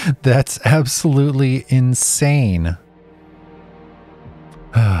 That's absolutely insane.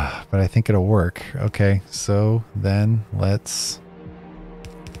 But I think it'll work. Okay, so then let's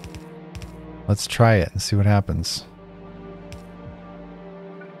try it and see what happens.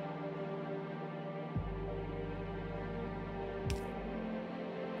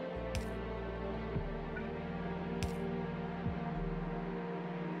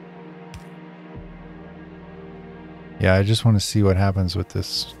 Yeah, I just want to see what happens with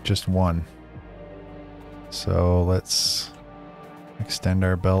this just one. So let's extend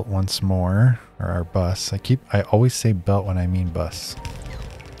our belt once more, or our bus. I always say belt when I mean bus.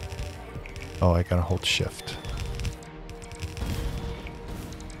 Oh, I gotta hold shift.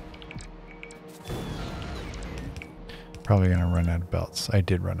 Probably gonna run out of belts. I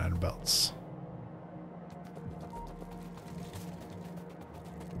did run out of belts.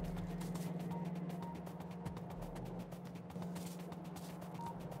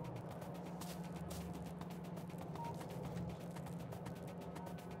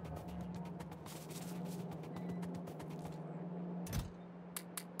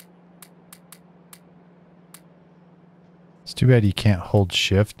 It's too bad you can't hold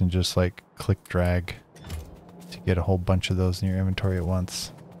shift and just like click drag to get a whole bunch of those in your inventory at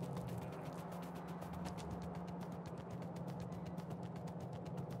once.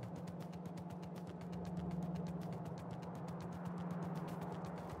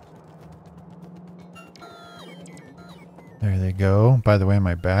 There they go. By the way,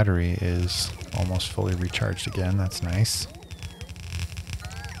 my battery is almost fully recharged again. That's nice.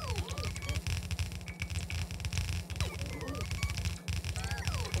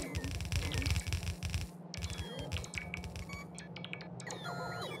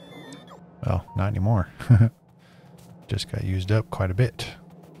 Well, not anymore. Just got used up quite a bit.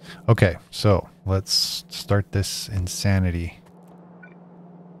 Okay, so let's start this insanity.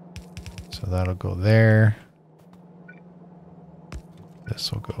 So that'll go there.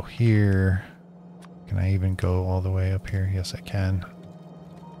 This will go here. Can I even go all the way up here? Yes, I can.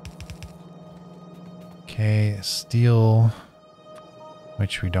 Okay, steel,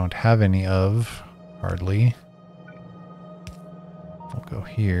 which we don't have any of, hardly. We'll go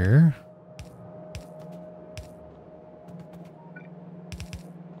here.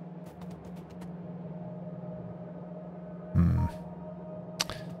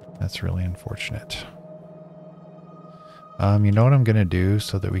 That's really unfortunate. You know what I'm going to do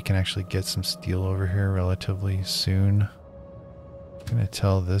so that we can actually get some steel over here relatively soon? I'm going to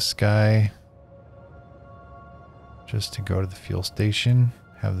tell this guy just to go to the fuel station,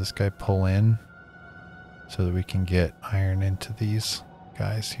 have this guy pull in so that we can get iron into these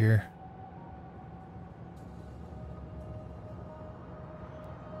guys here.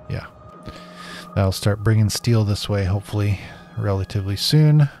 Yeah. That'll start bringing steel this way, hopefully, relatively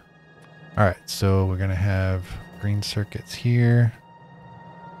soon. All right, so we're going to have green circuits here.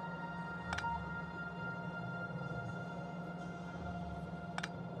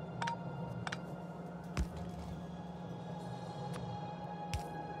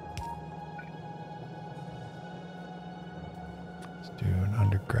 Let's do an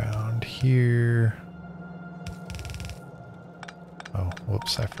underground here. Oh,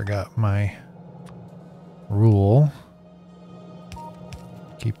 whoops, I forgot my rule.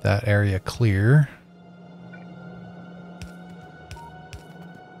 Keep that area clear.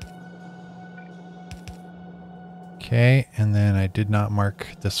 Okay, and then I did not mark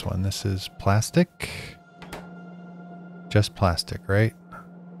this one. This is plastic. Just plastic, right?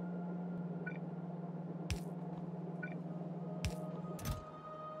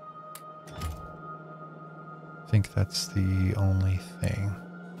 I think that's the only thing.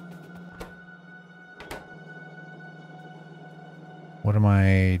 What am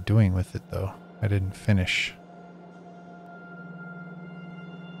I doing with it though? I didn't finish.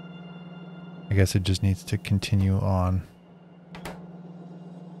 I guess it just needs to continue on.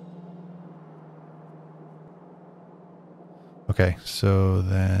 Okay, so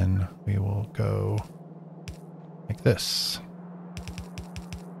then we will go like this.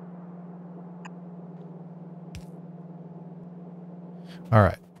 All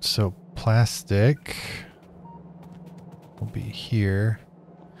right, so plastic will be here.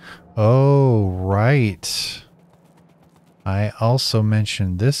 Oh, right. I also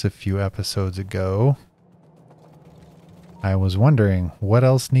mentioned this a few episodes ago. I was wondering what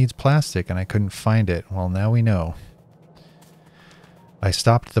else needs plastic and I couldn't find it. Well, now we know. I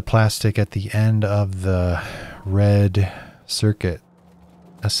stopped the plastic at the end of the red circuit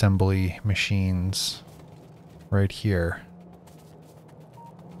assembly machines right here.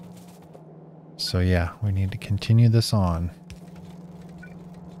 So yeah, we need to continue this on.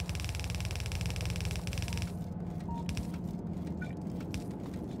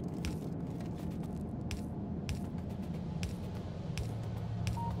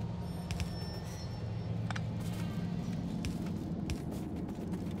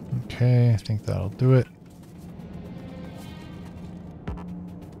 Okay, I think that'll do it.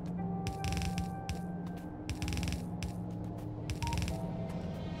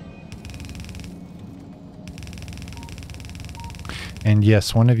 And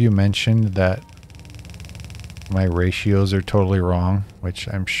yes, one of you mentioned that my ratios are totally wrong, which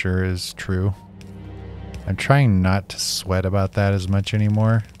I'm sure is true. I'm trying not to sweat about that as much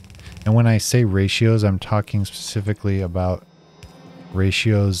anymore. And when I say ratios, I'm talking specifically about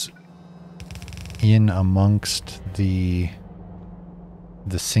ratios in amongst the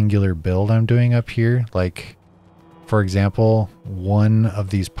singular build I'm doing up here. Like, for example, one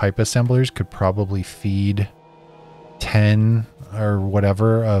of these pipe assemblers could probably feed 10 or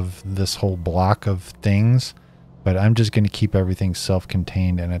whatever of this whole block of things, but I'm just going to keep everything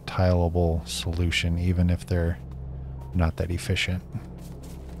self-contained in a tileable solution, even if they're not that efficient,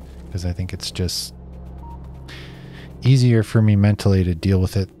 because I think it's just easier for me mentally to deal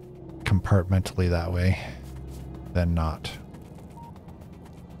with it compartmentally that way than not.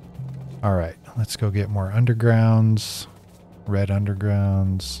 All right, let's go get more undergrounds, red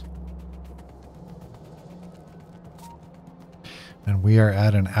undergrounds. And we are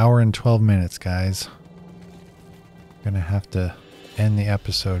at an hour and 12 minutes, guys. Gonna have to end the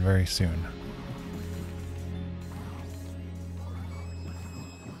episode very soon.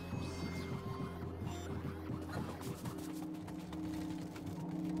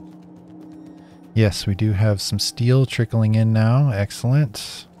 Yes, we do have some steel trickling in now.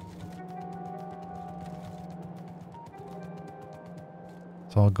 Excellent.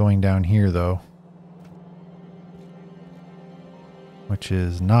 It's all going down here, though, which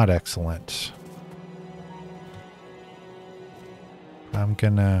is not excellent. I'm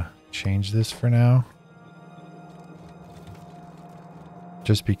gonna change this for now,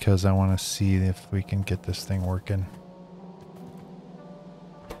 just because I want to see if we can get this thing working.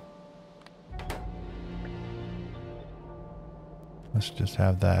 Let's just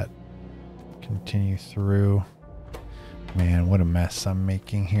have that continue through. Man, what a mess I'm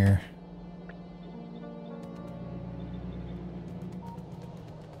making here.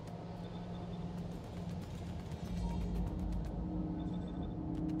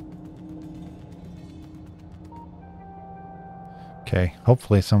 Okay,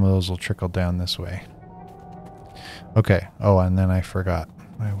 hopefully some of those will trickle down this way. Okay, oh, and then I forgot.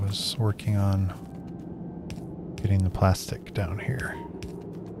 I was working on getting the plastic down here.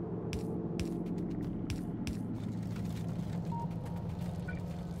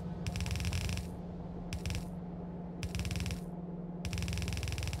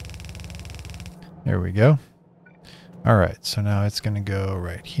 There we go. All right, so now it's going to go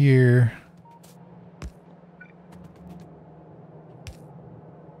right here.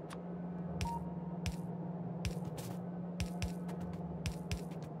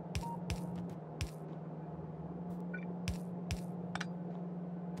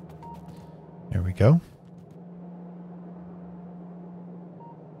 There we go.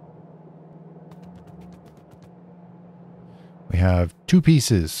 We have two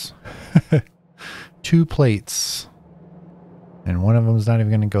pieces. Two plates. And one of them is not even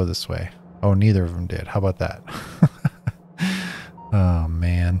going to go this way. Oh, neither of them did. How about that? Oh,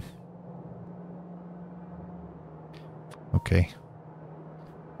 man. Okay.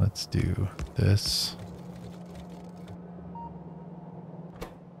 Let's do this.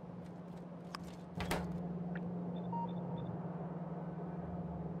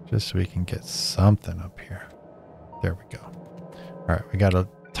 Just so we can get something up here. There we go. All right, we got a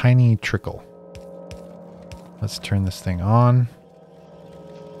tiny trickle. Let's turn this thing on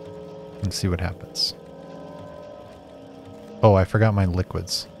and see what happens. Oh, I forgot my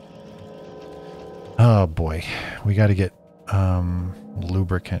liquids. Oh boy, we got to get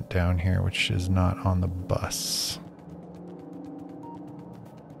lubricant down here, which is not on the bus.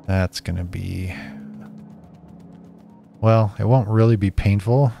 That's going to be... Well, it won't really be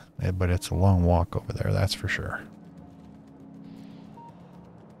painful, but it's a long walk over there, that's for sure.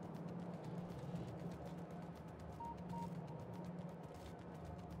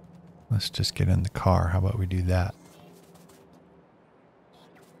 Let's just get in the car. How about we do that?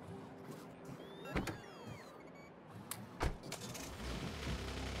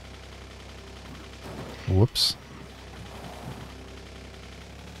 Whoops.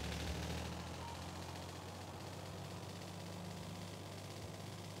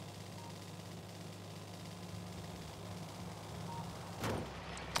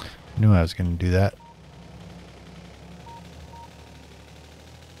 Knew I was going to do that.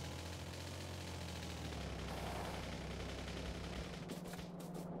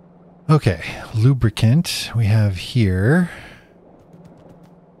 Okay, lubricant we have here.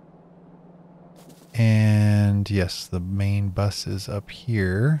 And yes, the main bus is up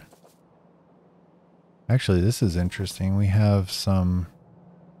here. Actually, this is interesting. We have some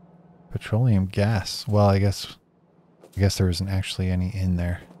petroleum gas. Well, I guess there isn't actually any in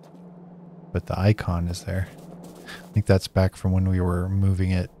there, but the icon is there. I think that's back from when we were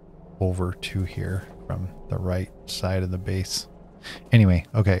moving it over to here from the right side of the base. Anyway,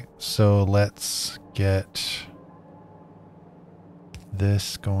 okay, so let's get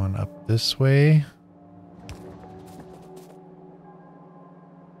this going up this way.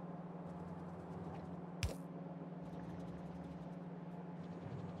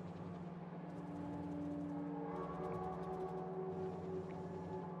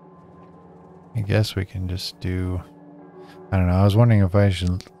 I guess we can just do, I don't know, I was wondering if I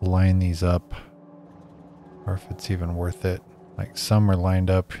should line these up or if it's even worth it. Like some are lined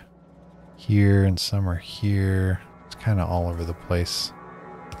up here and some are here. It's kind of all over the place.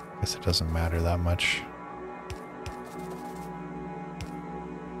 I guess it doesn't matter that much.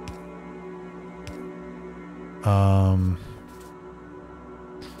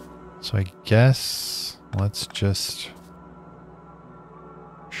 So I guess let's just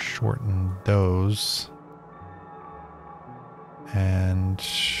shorten those and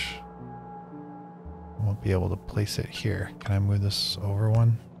won't be able to place it here. Can I move this over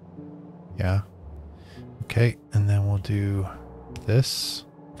one? Yeah. Okay, and then we'll do this.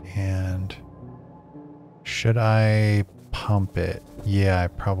 And should I pump it? Yeah, I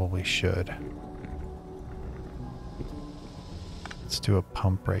probably should. Let's do a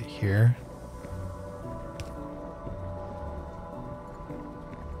pump right here.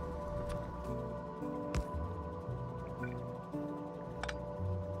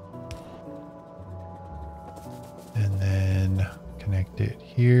 And then connect it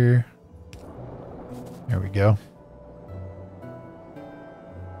here. There we go.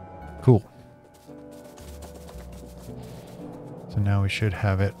 Cool. So now we should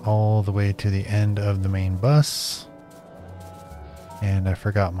have it all the way to the end of the main bus. And I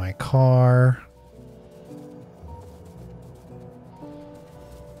forgot my car.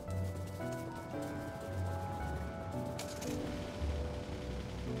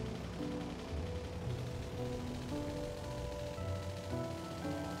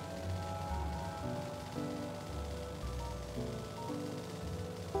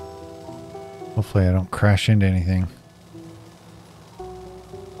 Hopefully I don't crash into anything.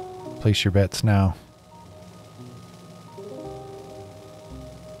 Place your bets now.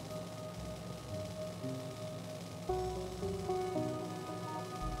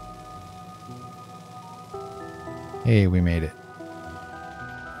 Hey, we made it.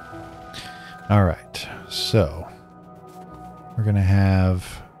 All right, so we're gonna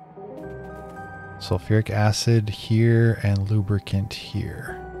have sulfuric acid here and lubricant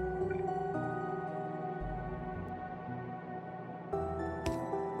here.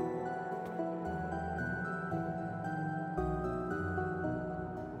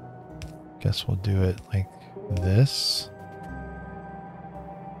 Guess we'll do it like this.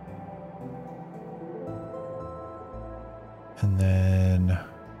 And then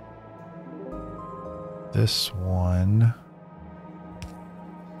this one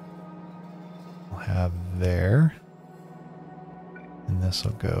we'll have there. And this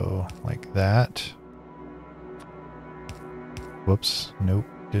will go like that. Whoops. Nope.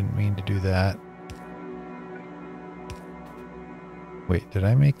 Didn't mean to do that. Wait, did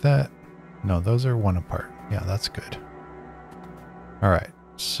I make that? No, those are one apart. Yeah, that's good. All right.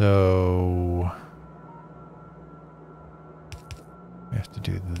 So we have to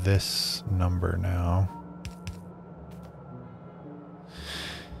do this number now.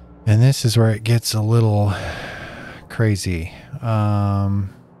 And this is where it gets a little crazy. I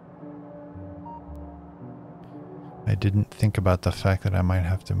didn't think about the fact that I might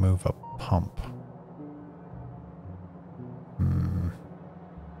have to move a pump.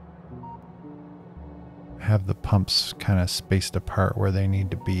 Have the pumps kind of spaced apart where they need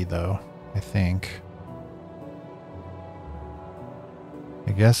to be though, I think.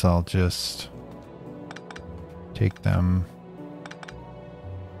 I guess I'll just take them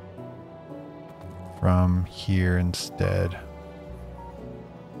from here instead.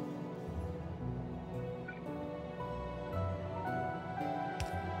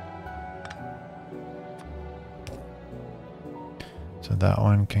 So that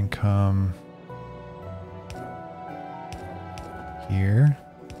one can come here.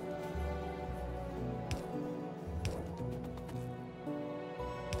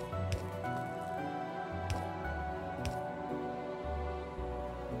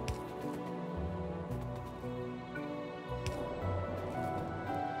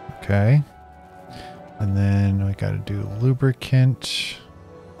 Okay. And then we got to do lubricant.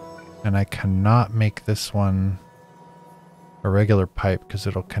 And I cannot make this one a regular pipe because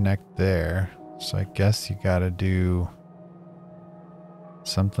it'll connect there. So I guess you got to do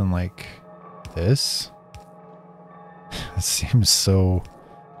something like this. It seems so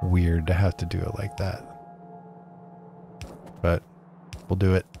weird to have to do it like that. But we'll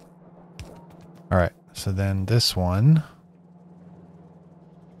do it. All right. So then this one.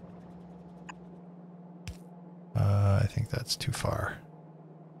 I think that's too far.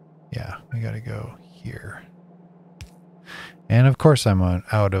 Yeah, we got to go here. And of course I'm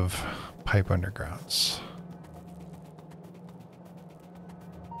out of pipe undergrounds.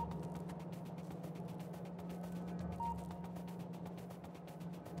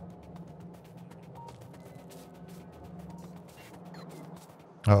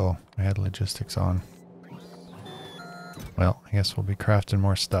 Uh-oh, I had logistics on. Well, I guess we'll be crafting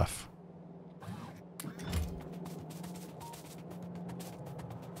more stuff.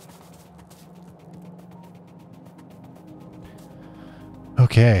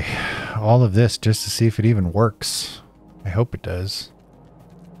 Okay, all of this just to see if it even works. I hope it does.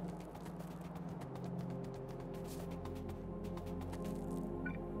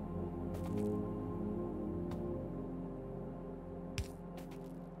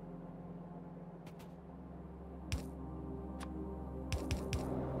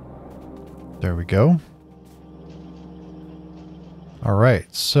 There we go. All right,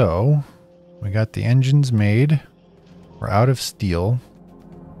 so we got the engines made. We're out of steel.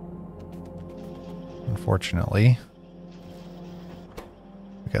 Unfortunately.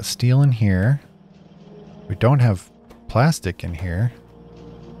 We got steel in here. We don't have plastic in here.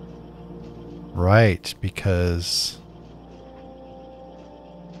 Right, because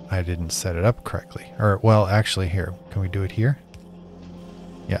I didn't set it up correctly. Or, well, actually here. Can we do it here?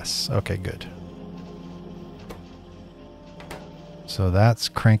 Yes. Okay, good. So that's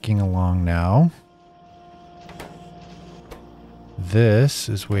cranking along now. This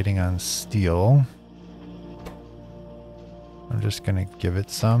is waiting on steel. I'm just going to give it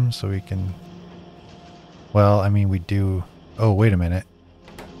some so we can... Well, I mean, we do... Oh, wait a minute.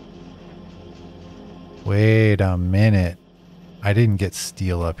 Wait a minute. I didn't get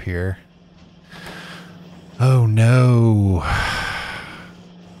steel up here. Oh, no.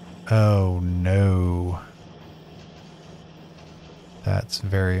 Oh, no. That's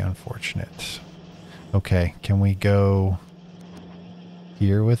very unfortunate. Okay, can we go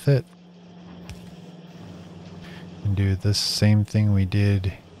here with it? And do this same thing we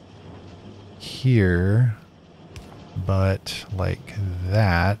did here, but like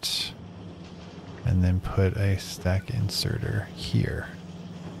that, and then put a stack inserter here.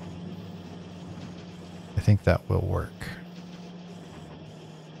 I think that will work.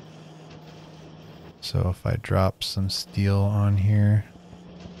 So if I drop some steel on here,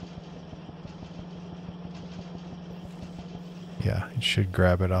 yeah, it should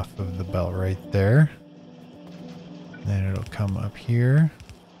grab it off of the belt right there. Then it'll come up here.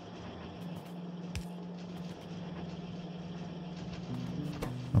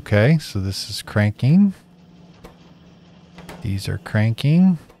 Okay, so this is cranking. These are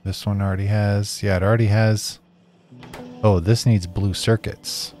cranking. This one already has, yeah, it already has. Oh, this needs blue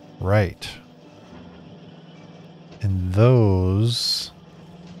circuits. Right. And those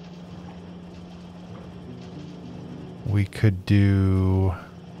we could do.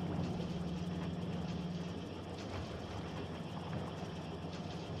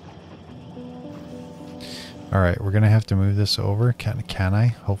 All right, we're going to have to move this over. Can I?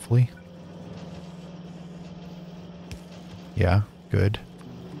 Hopefully. Yeah, good.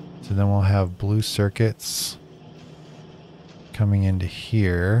 So then we'll have blue circuits coming into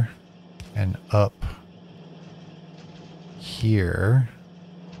here and up here.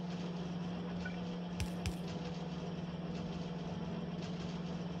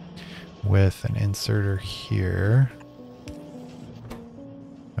 With an inserter here.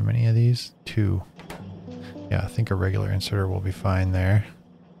 How many of these? 2. Yeah, I think a regular inserter will be fine there.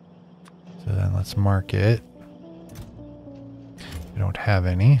 So then let's mark it. We don't have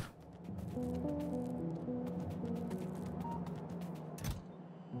any.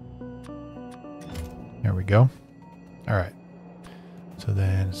 There we go. All right. So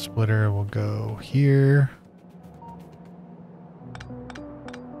then splitter will go here.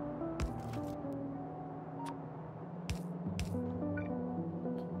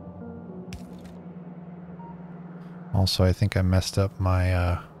 Also, I think I messed up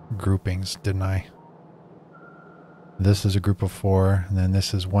my groupings, didn't I? This is a group of 4, and then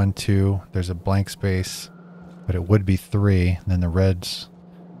this is 1, 2. There's a blank space, but it would be 3. And then the red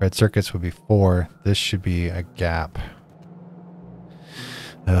circuits would be 4. This should be a gap.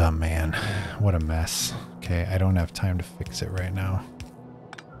 Oh man, what a mess. Okay, I don't have time to fix it right now.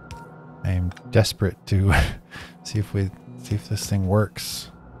 I am desperate to see if this thing works.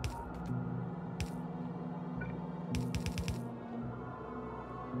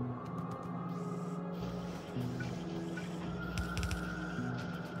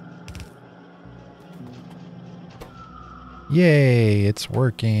 Yay, it's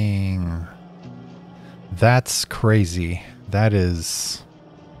working. That's crazy. That is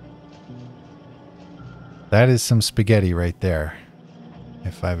some spaghetti right there,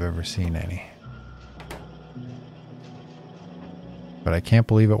 if I've ever seen any. But I can't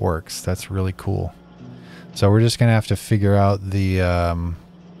believe it works. That's really cool. So we're just gonna have to figure out the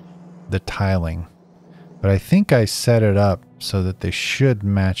tiling. But I think I set it up so that they should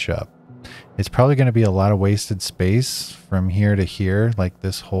match up. It's probably going to be a lot of wasted space from here to here. Like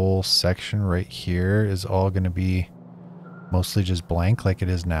this whole section right here is all going to be mostly just blank like it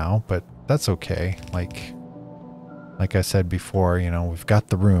is now, but that's okay. Like I said before, you know, we've got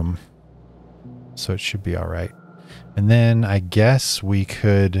the room, so it should be all right. And then I guess we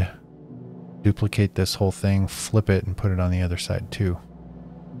could duplicate this whole thing, flip it, and put it on the other side too.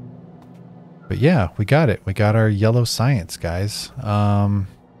 But yeah, we got it. We got our yellow science, guys.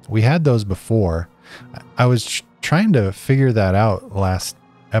 We had those before. I was trying to figure that out last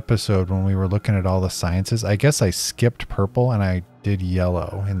episode when we were looking at all the sciences. I guess I skipped purple and I did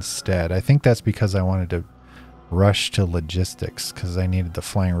yellow instead. I think that's because I wanted to rush to logistics because I needed the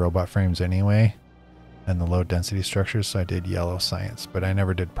flying robot frames anyway and the low density structures. So I did yellow science, but I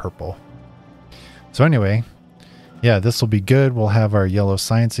never did purple. So anyway, yeah, this will be good. We'll have our yellow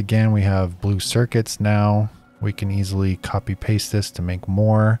science again. We have blue circuits now. We can easily copy paste this to make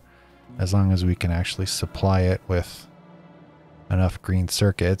more, as long as we can actually supply it with enough green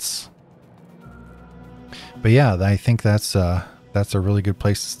circuits. But yeah, I think that's a really good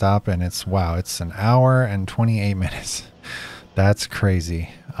place to stop. And it's, wow, it's an hour and 28 minutes. That's crazy.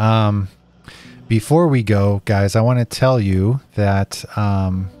 Before we go, guys, I want to tell you that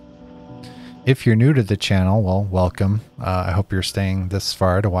if you're new to the channel, well, welcome. I hope you're staying this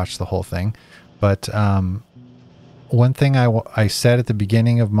far to watch the whole thing. But one thing I said at the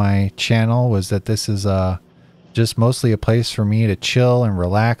beginning of my channel was that this is just mostly a place for me to chill and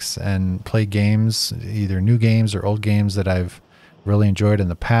relax and play games, either new games or old games that I've really enjoyed in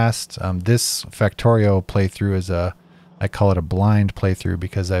the past. This Factorio playthrough is I call it a blind playthrough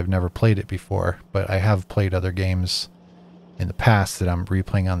because I've never played it before, but I have played other games in the past that I'm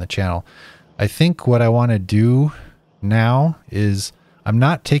replaying on the channel. I think what I want to do now is I'm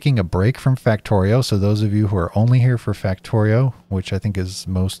not taking a break from Factorio, so those of you who are only here for Factorio, which I think is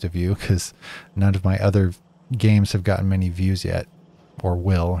most of you, because none of my other games have gotten many views yet, or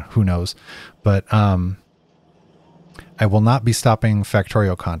will, who knows. But I will not be stopping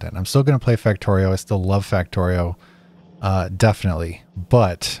Factorio content. I'm still going to play Factorio. I still love Factorio, definitely.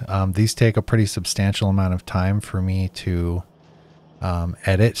 But these take a pretty substantial amount of time for me to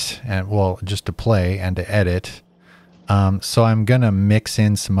edit, and well, just to play and to edit. So I'm going to mix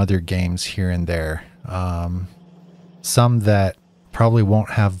in some other games here and there. Some that probably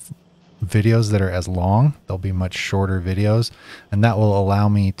won't have videos that are as long. They'll be much shorter videos, and that will allow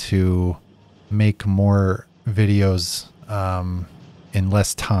me to make more videos in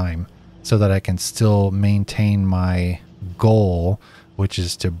less time so that I can still maintain my goal, which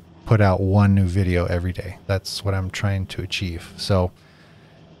is to put out one new video every day. That's what I'm trying to achieve. So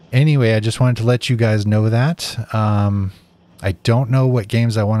anyway, I just wanted to let you guys know that. I don't know what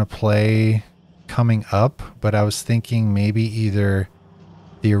games I want to play coming up, but I was thinking maybe either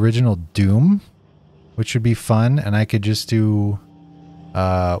the original Doom, which would be fun, and I could just do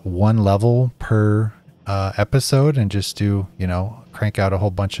one level per episode and just do, you know, crank out a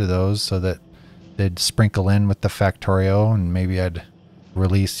whole bunch of those so that they'd sprinkle in with the Factorio, and maybe I'd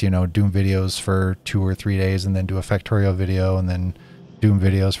release, you know, Doom videos for 2 or 3 days and then do a Factorio video, and then Doom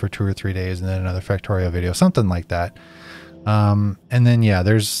videos for 2 or 3 days and then another Factorio video, something like that. And then, yeah,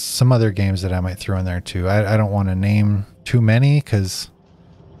 there's some other games that I might throw in there too. I don't want to name too many because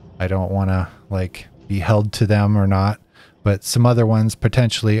I don't want to like be held to them or not. But some other ones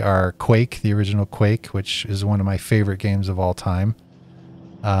potentially are Quake, the original Quake, which is one of my favorite games of all time.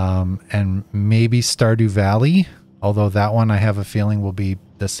 And maybe Stardew Valley, although that one I have a feeling will be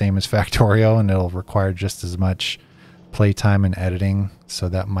the same as Factorio and it'll require just as much playtime and editing. So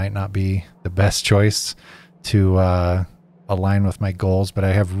that might not be the best choice to align with my goals, but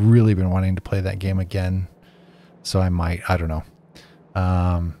I have really been wanting to play that game again. So I might, I don't know.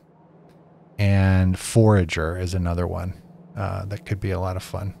 And Forager is another one that could be a lot of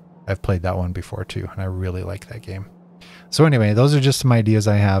fun. I've played that one before too, and I really like that game. So anyway, those are just some ideas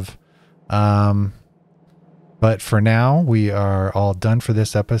I have. But for now, we are all done for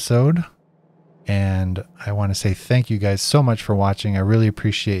this episode. And I want to say thank you guys so much for watching. I really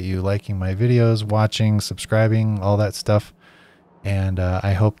appreciate you liking my videos, watching, subscribing, all that stuff. And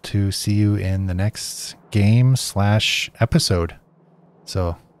I hope to see you in the next game/episode.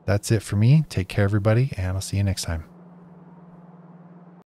 So that's it for me. Take care, everybody, and I'll see you next time.